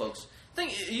single folks,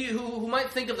 who might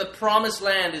think of the promised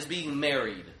land as being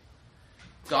married.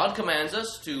 God commands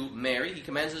us to marry. He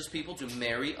commands His people to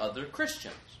marry other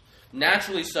Christians.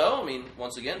 Naturally so. I mean,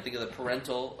 once again, think of the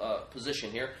parental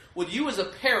position here. Would you as a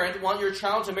parent want your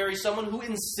child to marry someone who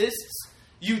insists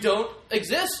you don't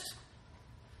exist?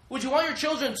 Would you want your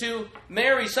children to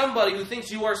marry somebody who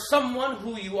thinks you are someone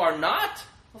who you are not?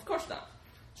 Of course not.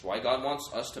 That's why God wants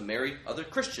us to marry other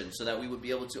Christians, so that we would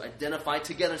be able to identify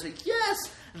together and say, yes,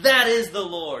 that is the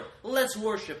Lord. Let's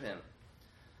worship Him.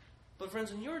 But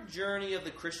friends, in your journey of the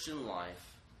Christian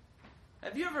life,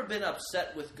 have you ever been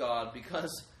upset with God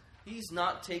because He's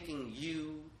not taking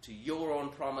you to your own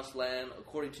promised land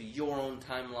according to your own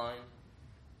timeline.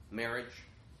 Marriage.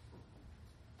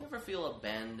 You ever feel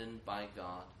abandoned by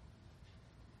God?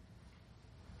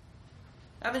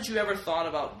 Haven't you ever thought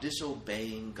about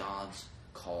disobeying God's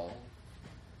call?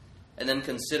 And then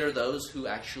consider those who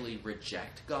actually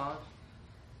reject God,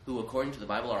 who according to the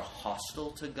Bible are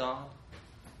hostile to God.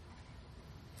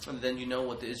 And then you know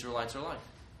what the Israelites are like.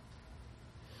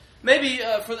 Maybe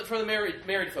for the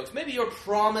married folks, maybe your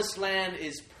promised land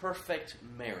is perfect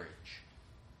marriage.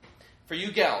 For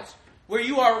you gals, where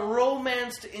you are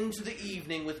romanced into the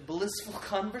evening with blissful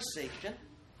conversation,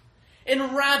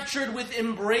 enraptured with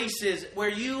embraces, where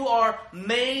you are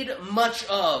made much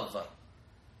of.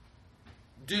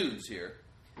 Dudes here,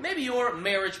 maybe your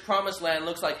marriage promised land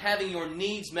looks like having your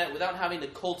needs met without having to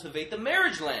cultivate the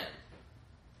marriage land.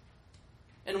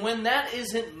 And when that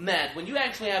isn't met, when you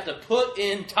actually have to put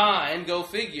in time, go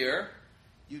figure,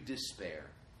 you despair.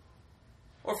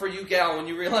 Or for you gal, when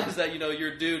you realize that,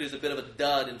 your dude is a bit of a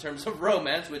dud in terms of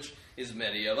romance, which is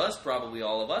many of us, probably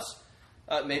all of us,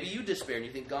 maybe you despair and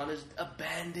you think God has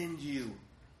abandoned you.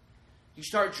 You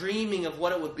start dreaming of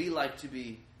what it would be like to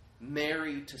be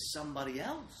married to somebody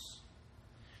else.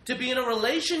 To be in a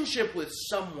relationship with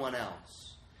someone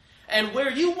else. And where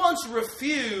you once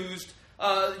refused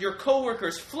your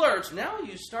coworkers' flirts, now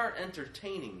you start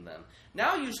entertaining them.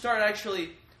 Now you start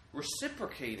actually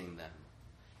reciprocating them.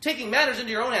 Taking matters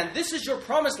into your own hand. This is your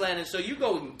promised land, and so you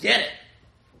go and get it.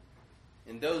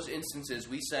 In those instances,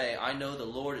 we say, I know the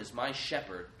Lord is my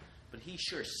shepherd, but he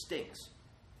sure stinks.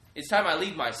 It's time I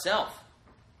leave myself.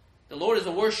 The Lord is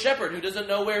the worst shepherd who doesn't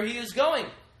know where he is going.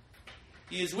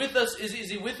 He is with us. Is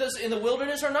he with us in the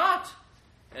wilderness or not?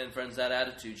 And friends, that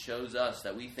attitude shows us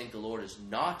that we think the Lord is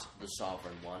not the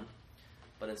sovereign one,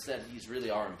 but instead he's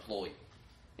really our employee.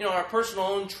 Our personal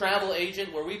own travel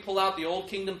agent, where we pull out the old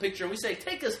kingdom picture and we say,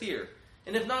 take us here.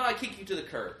 And if not, I kick you to the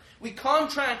curb. We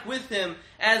contract with him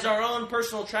as our own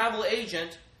personal travel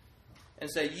agent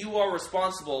and say, you are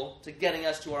responsible to getting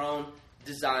us to our own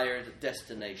desired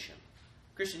destination.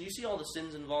 Christian, you see all the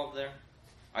sins involved there?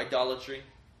 Idolatry,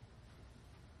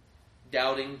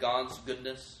 doubting God's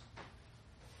goodness,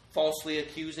 falsely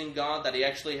accusing God that he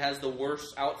actually has the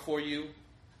worst out for you,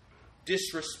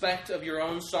 disrespect of your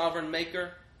own sovereign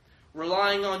maker,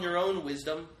 relying on your own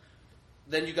wisdom.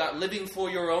 Then you got living for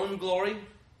your own glory.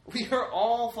 We are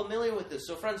all familiar with this.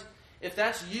 So friends, if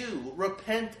that's you,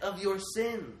 repent of your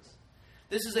sins.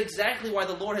 This is exactly why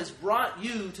the Lord has brought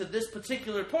you to this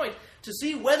particular point, to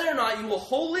see whether or not you will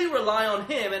wholly rely on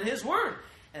him and his word.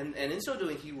 And in so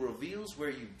doing, he reveals where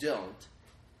you don't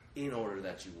in order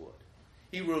that you would.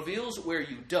 He reveals where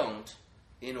you don't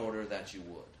in order that you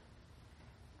would.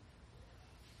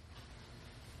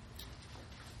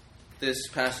 This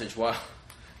passage,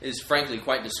 is frankly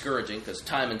quite discouraging, because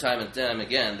time and time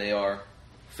again they are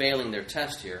failing their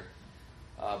test here.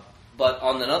 But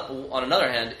on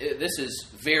another hand, this is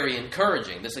very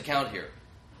encouraging, this account here.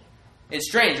 It's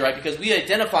strange, right? Because we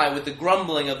identify with the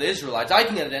grumbling of the Israelites. I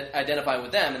can identify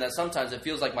with them, and that sometimes it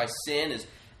feels like my sin is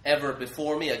ever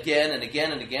before me again and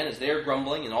again and again as they're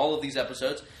grumbling in all of these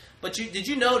episodes. But did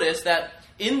you notice that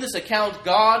in this account,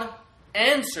 God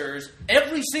answers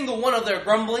every single one of their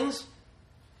grumblings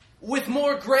with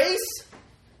more grace?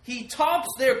 He tops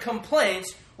their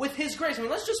complaints with his grace.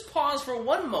 Let's just pause for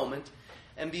one moment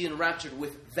and be enraptured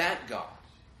with that God.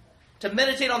 To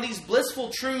meditate on these blissful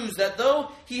truths that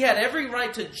though he had every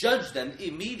right to judge them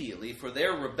immediately for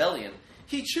their rebellion,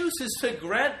 he chooses to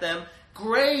grant them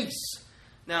grace.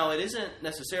 Now, it isn't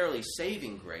necessarily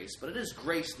saving grace, but it is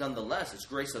grace nonetheless. It's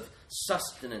grace of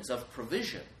sustenance, of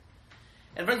provision.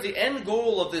 And friends, the end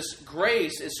goal of this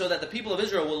grace is so that the people of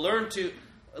Israel will learn to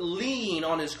lean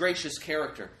on his gracious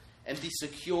character and be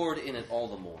secured in it all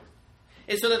the more.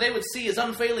 It's so that they would see his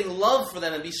unfailing love for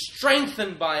them and be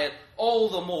strengthened by it all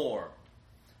the more.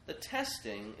 The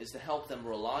testing is to help them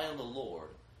rely on the Lord,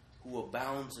 who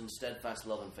abounds in steadfast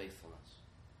love and faithfulness.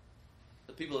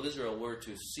 The people of Israel were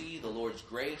to see the Lord's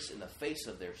grace in the face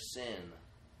of their sin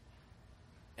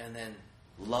and then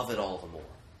love it all the more.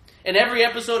 In every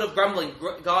episode of grumbling,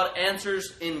 God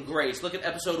answers in grace. Look at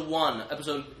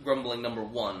episode grumbling number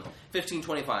 1,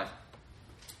 1525.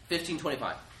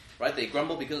 1525. Right? They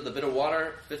grumble because of the bitter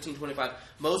water. 1525.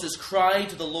 Moses cried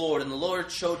to the Lord, and the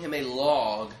Lord showed him a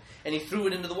log, and he threw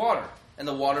it into the water, and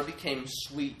the water became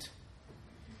sweet.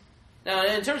 Now,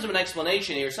 in terms of an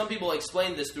explanation here, some people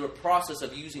explain this through a process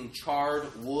of using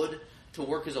charred wood to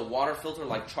work as a water filter,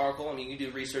 like charcoal. You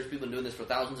do research. People have been doing this for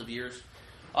thousands of years.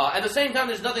 At the same time,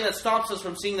 there's nothing that stops us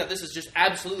from seeing that this is just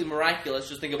absolutely miraculous.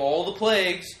 Just think of all the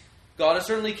plagues. God is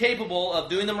certainly capable of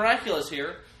doing the miraculous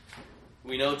here.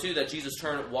 We know, too, that Jesus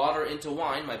turned water into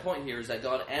wine. My point here is that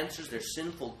God answers their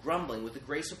sinful grumbling with the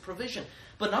grace of provision.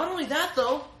 But not only that,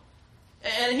 though,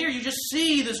 and here you just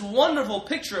see this wonderful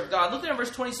picture of God. Look there in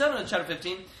verse 27 of chapter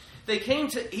 15. They came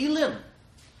to Elim,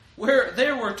 where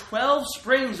there were 12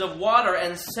 springs of water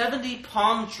and 70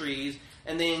 palm trees,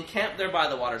 and they encamped there by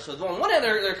the water. So on one hand,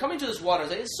 they're coming to this water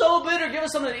and saying, it's so bitter, give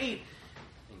us something to eat.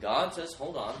 And God says,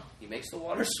 hold on. He makes the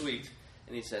water sweet.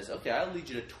 And he says, okay, I'll lead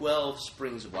you to 12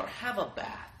 springs of water. Have a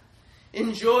bath.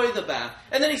 Enjoy the bath.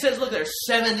 And then he says, look, there's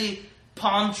 70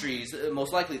 palm trees.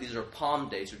 Most likely these are palm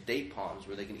dates or date palms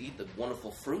where they can eat the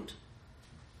wonderful fruit.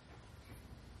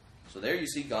 So there you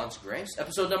see God's grace.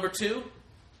 Episode number 2.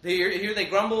 Here they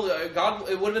grumble. God,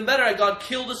 it would have been better had God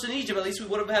killed us in Egypt. At least we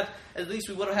would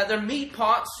have had their meat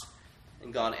pots.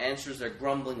 And God answers their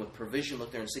grumbling with provision.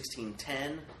 Look there in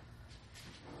 16:10.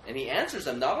 And he answers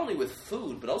them not only with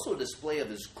food, but also a display of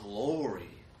his glory.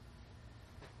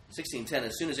 16:10,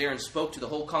 as soon as Aaron spoke to the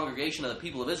whole congregation of the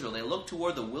people of Israel, they looked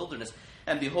toward the wilderness,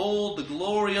 and behold, the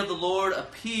glory of the Lord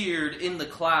appeared in the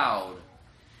cloud.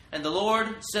 And the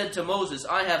Lord said to Moses,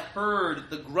 I have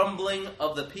heard the grumbling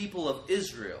of the people of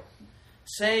Israel.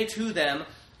 Say to them,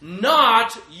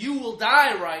 not, you will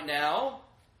die right now.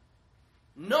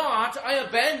 Not, I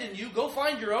abandon you, go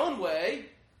find your own way.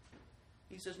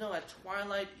 He says, no, at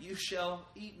twilight you shall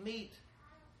eat meat,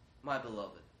 my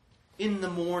beloved. In the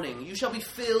morning you shall be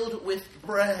filled with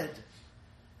bread.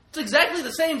 It's exactly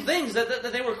the same things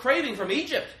that they were craving from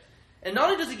Egypt. And not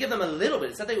only does he give them a little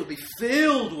bit, it's that they would be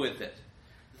filled with it.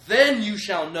 Then you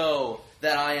shall know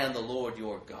that I am the Lord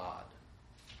your God.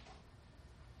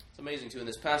 It's amazing, too, in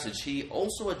this passage, he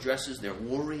also addresses their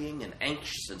worrying and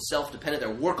anxious and self-dependent,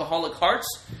 their workaholic hearts.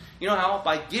 You know how?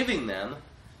 By giving them,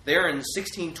 there in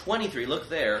 16:23, look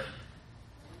there,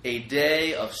 a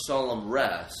day of solemn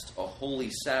rest, a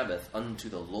holy Sabbath unto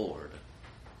the Lord.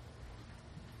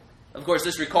 Of course,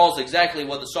 this recalls exactly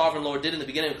what the sovereign Lord did in the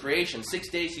beginning of creation. 6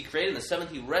 days he created, and the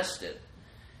seventh he rested.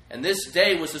 And this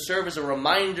day was to serve as a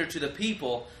reminder to the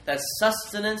people that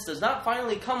sustenance does not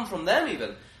finally come from them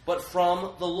even, but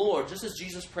from the Lord, just as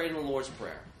Jesus prayed in the Lord's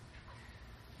Prayer.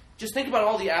 Just think about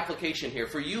all the application here.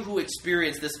 For you who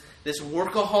experience this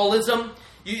workaholism,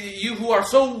 you who are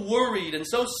so worried and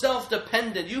so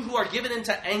self-dependent, you who are given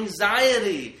into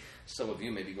anxiety. Some of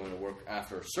you may be going to work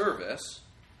after service,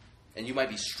 and you might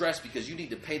be stressed because you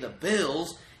need to pay the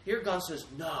bills. Here God says,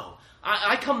 no,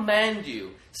 I command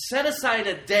you, set aside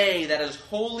a day that is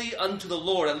holy unto the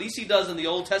Lord. At least he does in the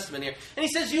Old Testament here. And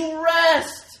he says, you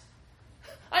rest.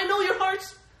 I know your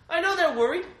hearts. I know they're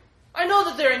worried. I know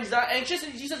that they're anxious.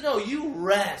 And he says, no, you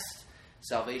rest.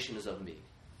 Salvation is of me.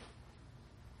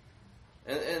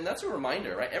 And that's a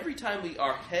reminder, right? Every time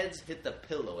our heads hit the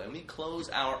pillow and we close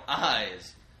our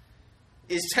eyes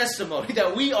is testimony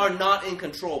that we are not in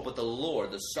control, but the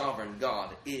Lord, the sovereign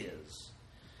God, is.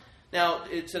 Now,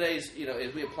 today's,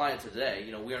 if we apply it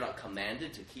today, we are not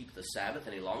commanded to keep the Sabbath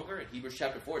any longer. In Hebrews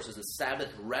chapter 4, it says the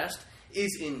Sabbath rest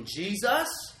is in Jesus.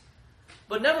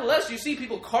 But nevertheless, you see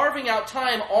people carving out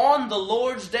time on the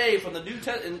Lord's day from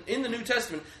in the New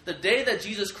Testament, the day that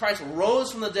Jesus Christ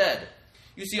rose from the dead.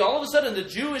 You see, all of a sudden, the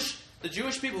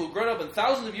Jewish people who've grown up in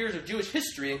thousands of years of Jewish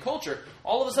history and culture,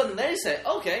 all of a sudden they say,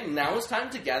 okay, now it's time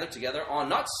to gather together on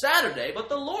not Saturday, but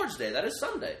the Lord's Day, that is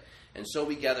Sunday. And so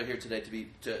we gather here today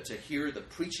to hear the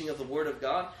preaching of the Word of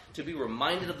God, to be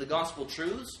reminded of the gospel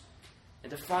truths, and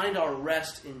to find our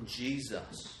rest in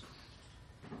Jesus.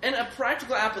 And a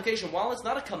practical application, while it's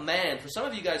not a command, for some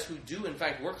of you guys who do in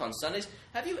fact work on Sundays,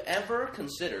 have you ever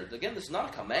considered, again, this is not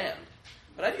a command,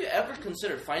 but have you ever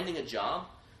considered finding a job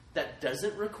that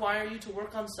doesn't require you to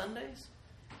work on Sundays?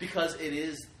 Because it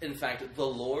is, in fact, the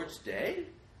Lord's Day?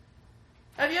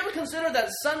 Have you ever considered that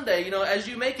Sunday, as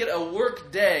you make it a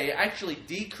work day, actually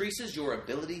decreases your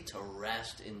ability to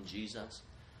rest in Jesus?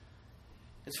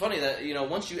 It's funny that,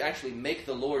 once you actually make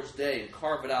the Lord's Day and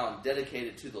carve it out and dedicate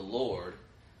it to the Lord,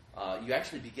 you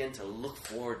actually begin to look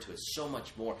forward to it so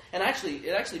much more. And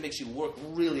it actually makes you work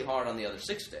really hard on the other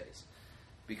 6 days.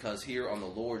 Because here on the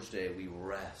Lord's Day, we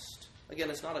rest. Again,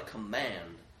 it's not a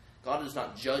command. God does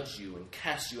not judge you and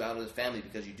cast you out of His family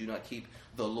because you do not keep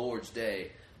the Lord's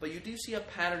Day. But you do see a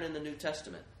pattern in the New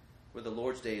Testament where the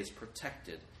Lord's Day is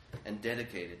protected and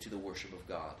dedicated to the worship of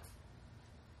God,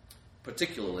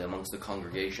 particularly amongst the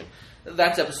congregation.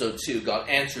 That's episode 2, God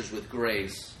answers with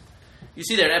grace. You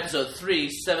see there in episode 3,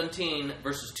 17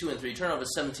 verses 2 and 3. Turn over to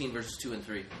 17 verses 2 and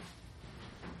 3.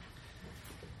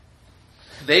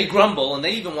 They grumble and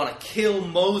they even want to kill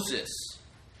Moses.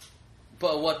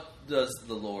 But what does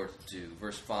the Lord do?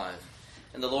 Verse 5.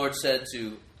 And the Lord said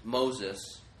to Moses,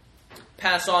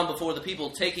 Pass on before the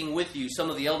people, taking with you some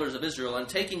of the elders of Israel, and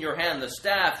take in your hand the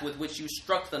staff with which you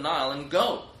struck the Nile, and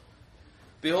go.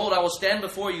 Behold, I will stand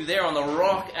before you there on the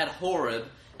rock at Horeb,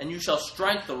 and you shall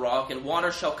strike the rock, and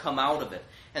water shall come out of it,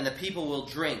 and the people will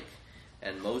drink.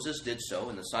 And Moses did so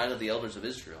in the sight of the elders of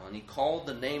Israel, and he called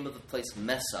the name of the place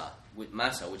Massa,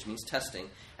 which means testing,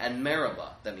 and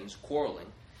Meribah, that means quarreling,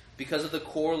 because of the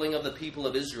quarreling of the people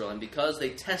of Israel, and because they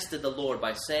tested the Lord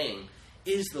by saying,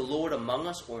 is the Lord among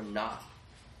us or not?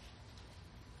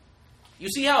 You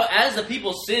see how as the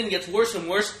people's sin gets worse and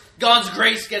worse, God's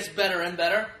grace gets better and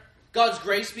better? God's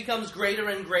grace becomes greater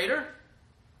and greater?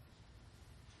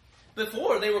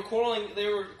 Before, they were quarreling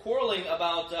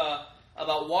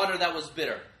about water that was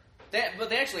bitter. But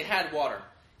they actually had water.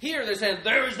 Here, they're saying,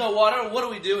 there is no water. What do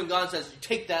we do? And God says, you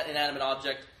take that inanimate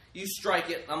object, you strike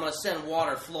it, I'm going to send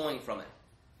water flowing from it.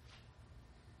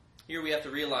 Here we have to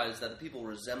realize that the people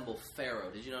resemble Pharaoh.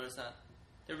 Did you notice that?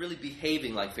 They're really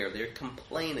behaving like Pharaoh. They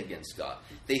complain against God.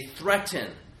 They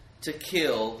threaten to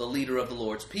kill the leader of the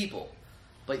Lord's people.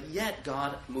 But yet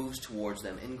God moves towards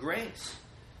them in grace.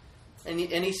 And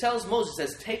he tells Moses,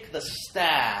 says, take the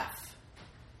staff.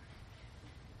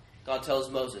 God tells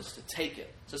Moses to take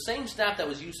it. It's the same staff that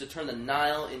was used to turn the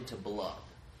Nile into blood.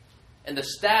 And the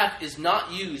staff is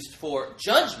not used for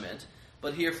judgment,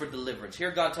 but here for deliverance.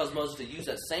 Here God tells Moses to use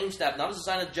that same staff, not as a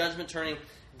sign of judgment, turning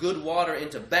good water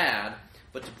into bad,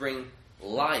 but to bring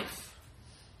life,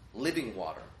 living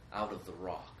water, out of the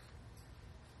rock.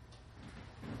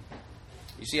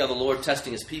 You see how the Lord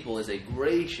testing his people is a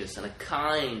gracious and a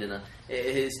kind, and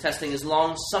his testing is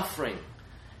long-suffering.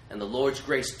 And the Lord's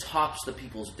grace tops the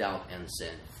people's doubt and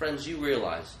sin. Friends, you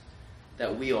realize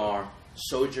that we are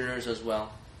sojourners as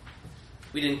well.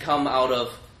 We didn't come out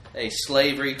of a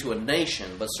slavery to a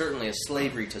nation, but certainly a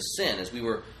slavery to sin. As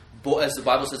the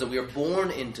Bible says that we are born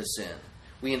into sin.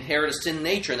 We inherit a sin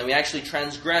nature, and then we actually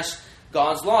transgress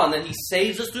God's law, and then he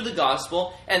saves us through the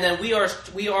gospel, and then we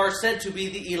are said to be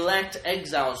the elect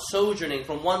exiles, sojourning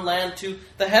from one land to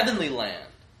the heavenly land.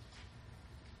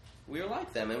 We are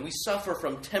like them, and we suffer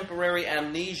from temporary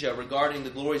amnesia regarding the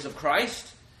glories of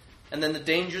Christ, and then the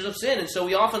dangers of sin. And so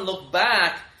we often look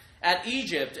back at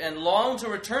Egypt and long to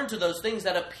return to those things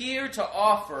that appear to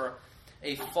offer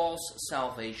a false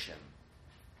salvation.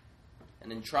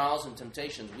 And in trials and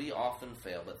temptations, we often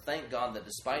fail. But thank God that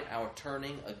despite our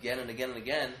turning again and again and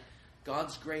again,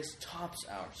 God's grace tops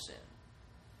our sin.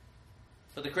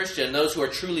 For the Christian, those who are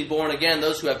truly born again,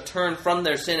 those who have turned from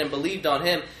their sin and believed on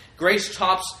him, grace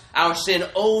tops our sin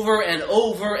over and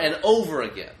over and over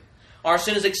again. Our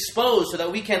sin is exposed so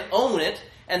that we can own it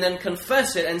and then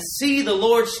confess it and see the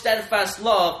Lord's steadfast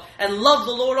love and love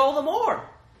the Lord all the more.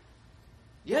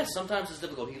 Yes, sometimes it's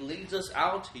difficult. He leads us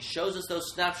out. He shows us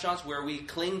those snapshots where we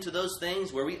cling to those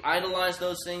things, where we idolize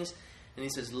those things. And he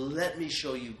says, let me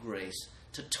show you grace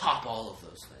to top all of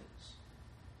those things.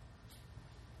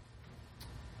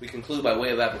 We conclude by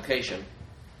way of application.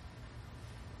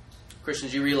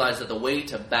 Christians, you realize that the way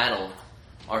to battle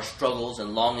our struggles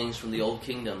and longings from the old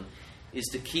kingdom is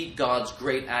to keep God's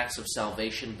great acts of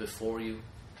salvation before you.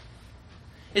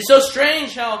 It's so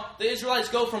strange how the Israelites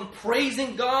go from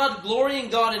praising God, glorying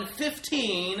God in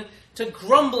 15, to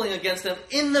grumbling against them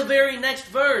in the very next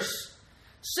verse.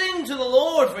 Sing to the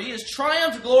Lord, for he has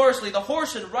triumphed gloriously. The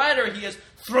horse and rider he has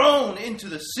thrown into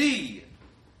the sea.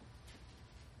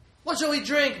 What shall we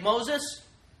drink, Moses?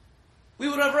 We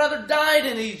would have rather died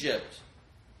in Egypt.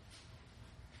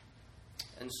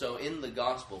 And so in the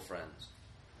gospel, friends,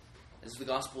 as the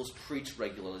gospel is preached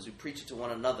regularly, as we preach it to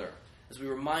one another, as we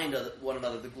remind one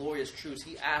another the glorious truths,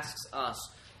 he asks us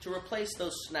to replace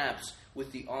those snaps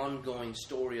with the ongoing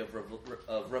story of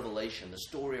revelation, the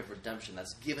story of redemption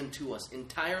that's given to us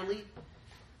entirely,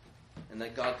 and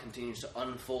that God continues to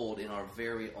unfold in our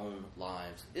very own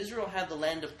lives. Israel had the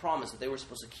land of promise that they were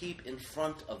supposed to keep in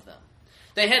front of them.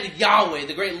 They had Yahweh,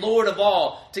 the great Lord of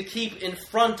all, to keep in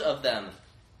front of them.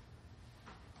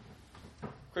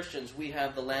 Christians, we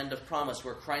have the land of promise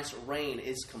where Christ's reign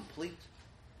is complete,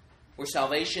 where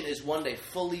salvation is one day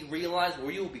fully realized,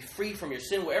 where you will be free from your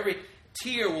sin, where every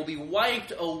tear will be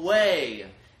wiped away,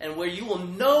 and where you will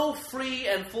know free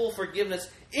and full forgiveness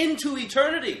into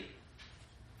eternity,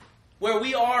 where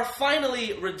we are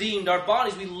finally redeemed, our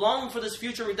bodies, we long for this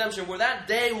future redemption, where that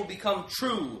day will become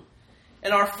true,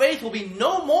 and our faith will be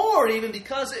no more, even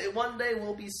because it one day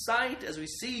will be sight as we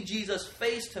see Jesus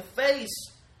face to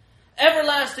face.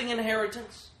 Everlasting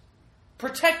inheritance,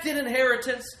 protected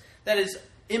inheritance that is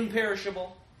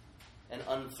imperishable and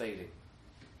unfading,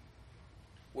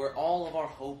 where all of our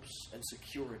hopes and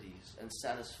securities and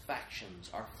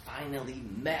satisfactions are finally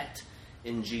met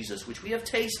in Jesus, which we have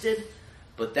tasted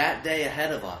But that day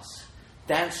ahead of us,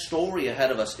 that story ahead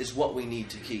of us is what we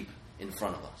need to keep in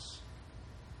front of us.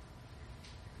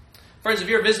 Friends, if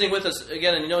you're visiting with us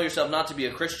again and you know yourself not to be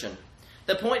a Christian,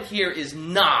 the point here is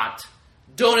not,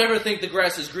 don't ever think the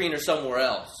grass is greener somewhere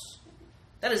else.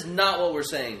 That is not what we're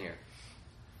saying here.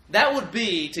 That would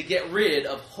be to get rid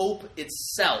of hope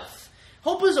itself.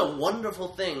 Hope is a wonderful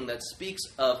thing that speaks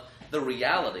of the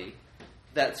reality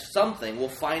that something will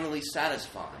finally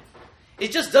satisfy.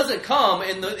 It just doesn't come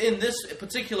in this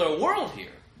particular world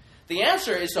here. The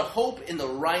answer is to hope in the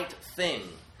right thing.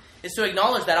 It's to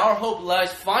acknowledge that our hope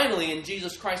lies finally in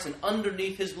Jesus Christ and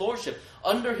underneath His lordship,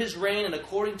 under His reign and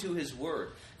according to His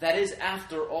word. That is,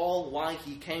 after all, why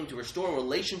He came, to restore a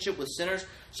relationship with sinners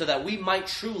so that we might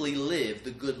truly live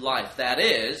the good life. That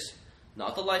is,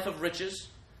 not the life of riches,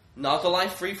 not the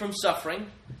life free from suffering,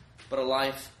 but a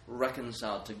life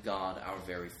reconciled to God, our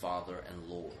very Father and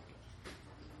Lord.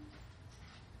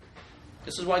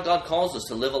 This is why God calls us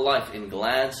to live a life in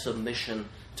glad submission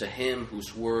to Him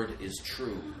whose word is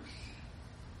true.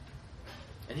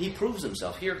 And He proves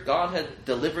Himself. Here, God had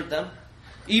delivered them.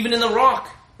 Even in the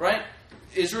rock, right?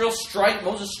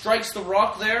 Moses strikes the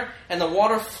rock there, and the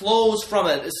water flows from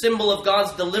it, a symbol of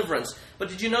God's deliverance. But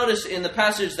did you notice in the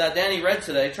passage that Danny read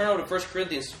today, turn over to 1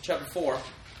 Corinthians chapter 1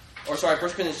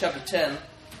 Corinthians chapter 10.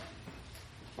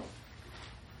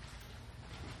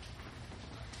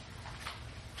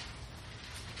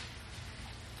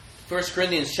 First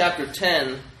Corinthians chapter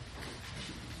 10.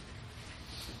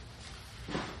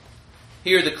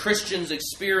 Here the Christian's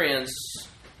experience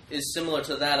is similar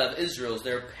to that of Israel's.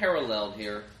 They're paralleled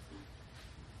here.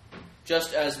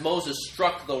 Just as Moses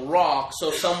struck the rock,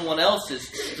 so someone else is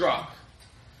struck.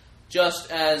 Just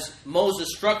as Moses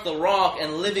struck the rock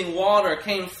and living water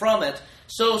came from it,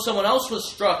 so someone else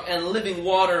was struck and living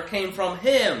water came from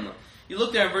him. You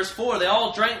look there in verse 4, they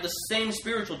all drank the same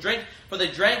spiritual drink, for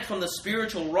they drank from the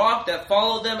spiritual rock that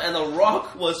followed them, and the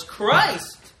rock was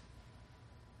Christ.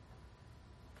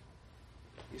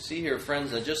 You see here,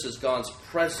 friends, that just as God's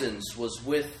presence was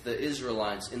with the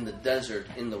Israelites in the desert,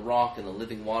 in the rock, in the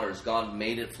living waters, God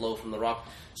made it flow from the rock,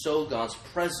 so God's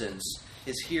presence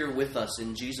is here with us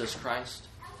in Jesus Christ.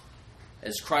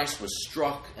 As Christ was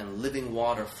struck and living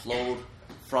water flowed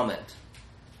from it.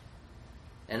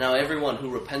 And now everyone who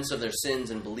repents of their sins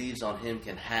and believes on Him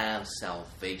can have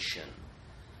salvation.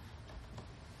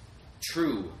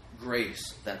 True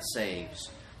grace that saves.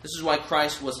 This is why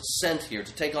Christ was sent here,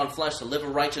 to take on flesh, to live a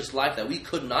righteous life that we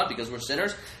could not because we're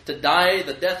sinners, to die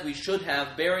the death we should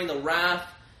have, bearing the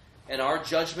wrath and our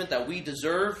judgment that we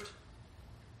deserved,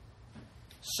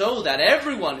 so that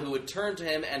everyone who would turn to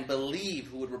Him and believe,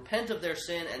 who would repent of their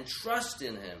sin and trust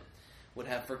in Him, would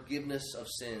have forgiveness of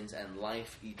sins and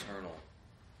life eternal.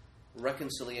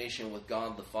 Reconciliation with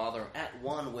God the Father, at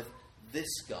one with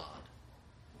this God.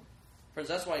 Friends,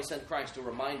 that's why He sent Christ, to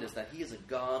remind us that He is a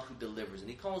God who delivers. And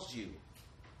He calls you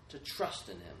to trust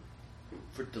in Him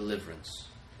for deliverance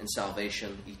and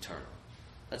salvation eternal.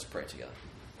 Let's pray together.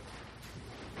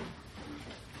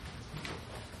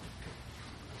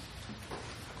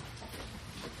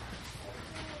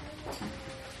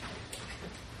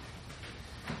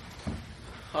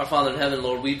 Our Father in heaven,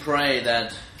 Lord, we pray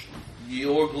that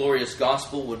Your glorious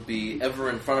gospel would be ever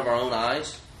in front of our own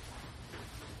eyes.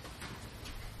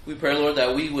 We pray, Lord,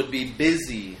 that we would be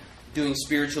busy doing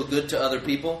spiritual good to other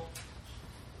people.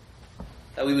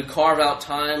 That we would carve out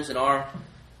times in our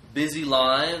busy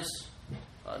lives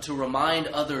to remind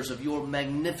others of Your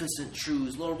magnificent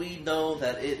truths. Lord, we know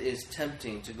that it is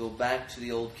tempting to go back to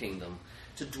the old kingdom,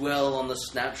 to dwell on the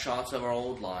snapshots of our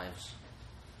old lives.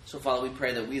 So, Father, we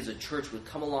pray that we as a church would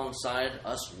come alongside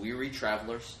us weary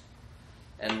travelers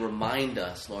and remind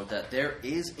us, Lord, that there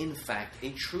is, in fact, a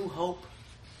true hope.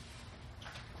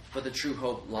 But the true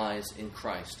hope lies in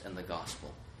Christ and the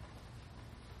gospel.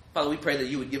 Father, we pray that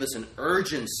You would give us an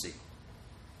urgency,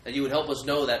 that You would help us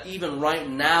know that even right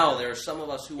now there are some of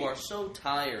us who are so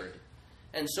tired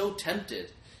and so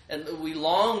tempted, and we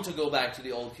long to go back to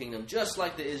the old kingdom, just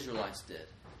like the Israelites did.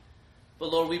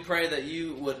 But Lord, we pray that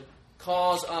You would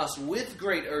cause us with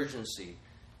great urgency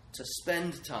to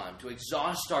spend time, to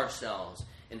exhaust ourselves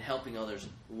in helping others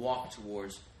walk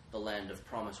towards the land of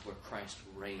promise where Christ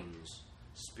reigns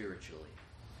spiritually.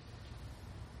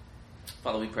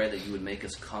 Father, we pray that You would make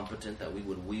us competent, that we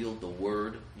would wield the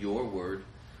word, Your word,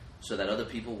 so that other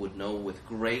people would know with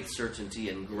great certainty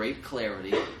and great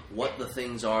clarity what the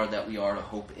things are that we are to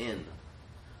hope in.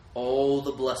 All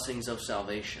the blessings of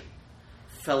salvation,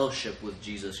 fellowship with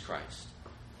Jesus Christ,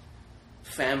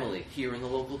 family here in the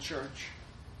local church,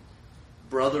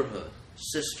 brotherhood,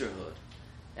 sisterhood,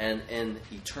 and an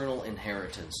eternal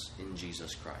inheritance in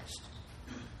Jesus Christ.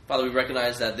 Father, we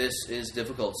recognize that this is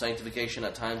difficult. Sanctification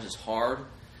at times is hard.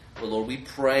 But Lord, we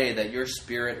pray that your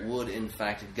Spirit would in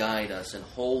fact guide us and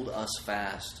hold us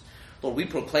fast. Lord, we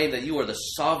proclaim that you are the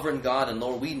sovereign God, and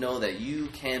Lord, we know that you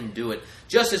can do it.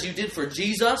 Just as you did for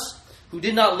Jesus, who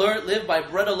did not live by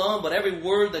bread alone, but every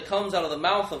word that comes out of the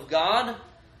mouth of God.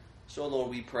 So,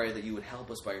 Lord, we pray that you would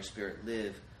help us by your Spirit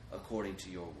live according to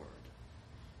your word.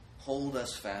 Hold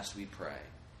us fast, we pray,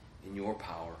 in your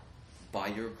power, by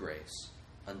your grace,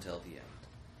 until the end.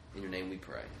 In your name we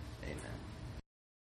pray. Amen.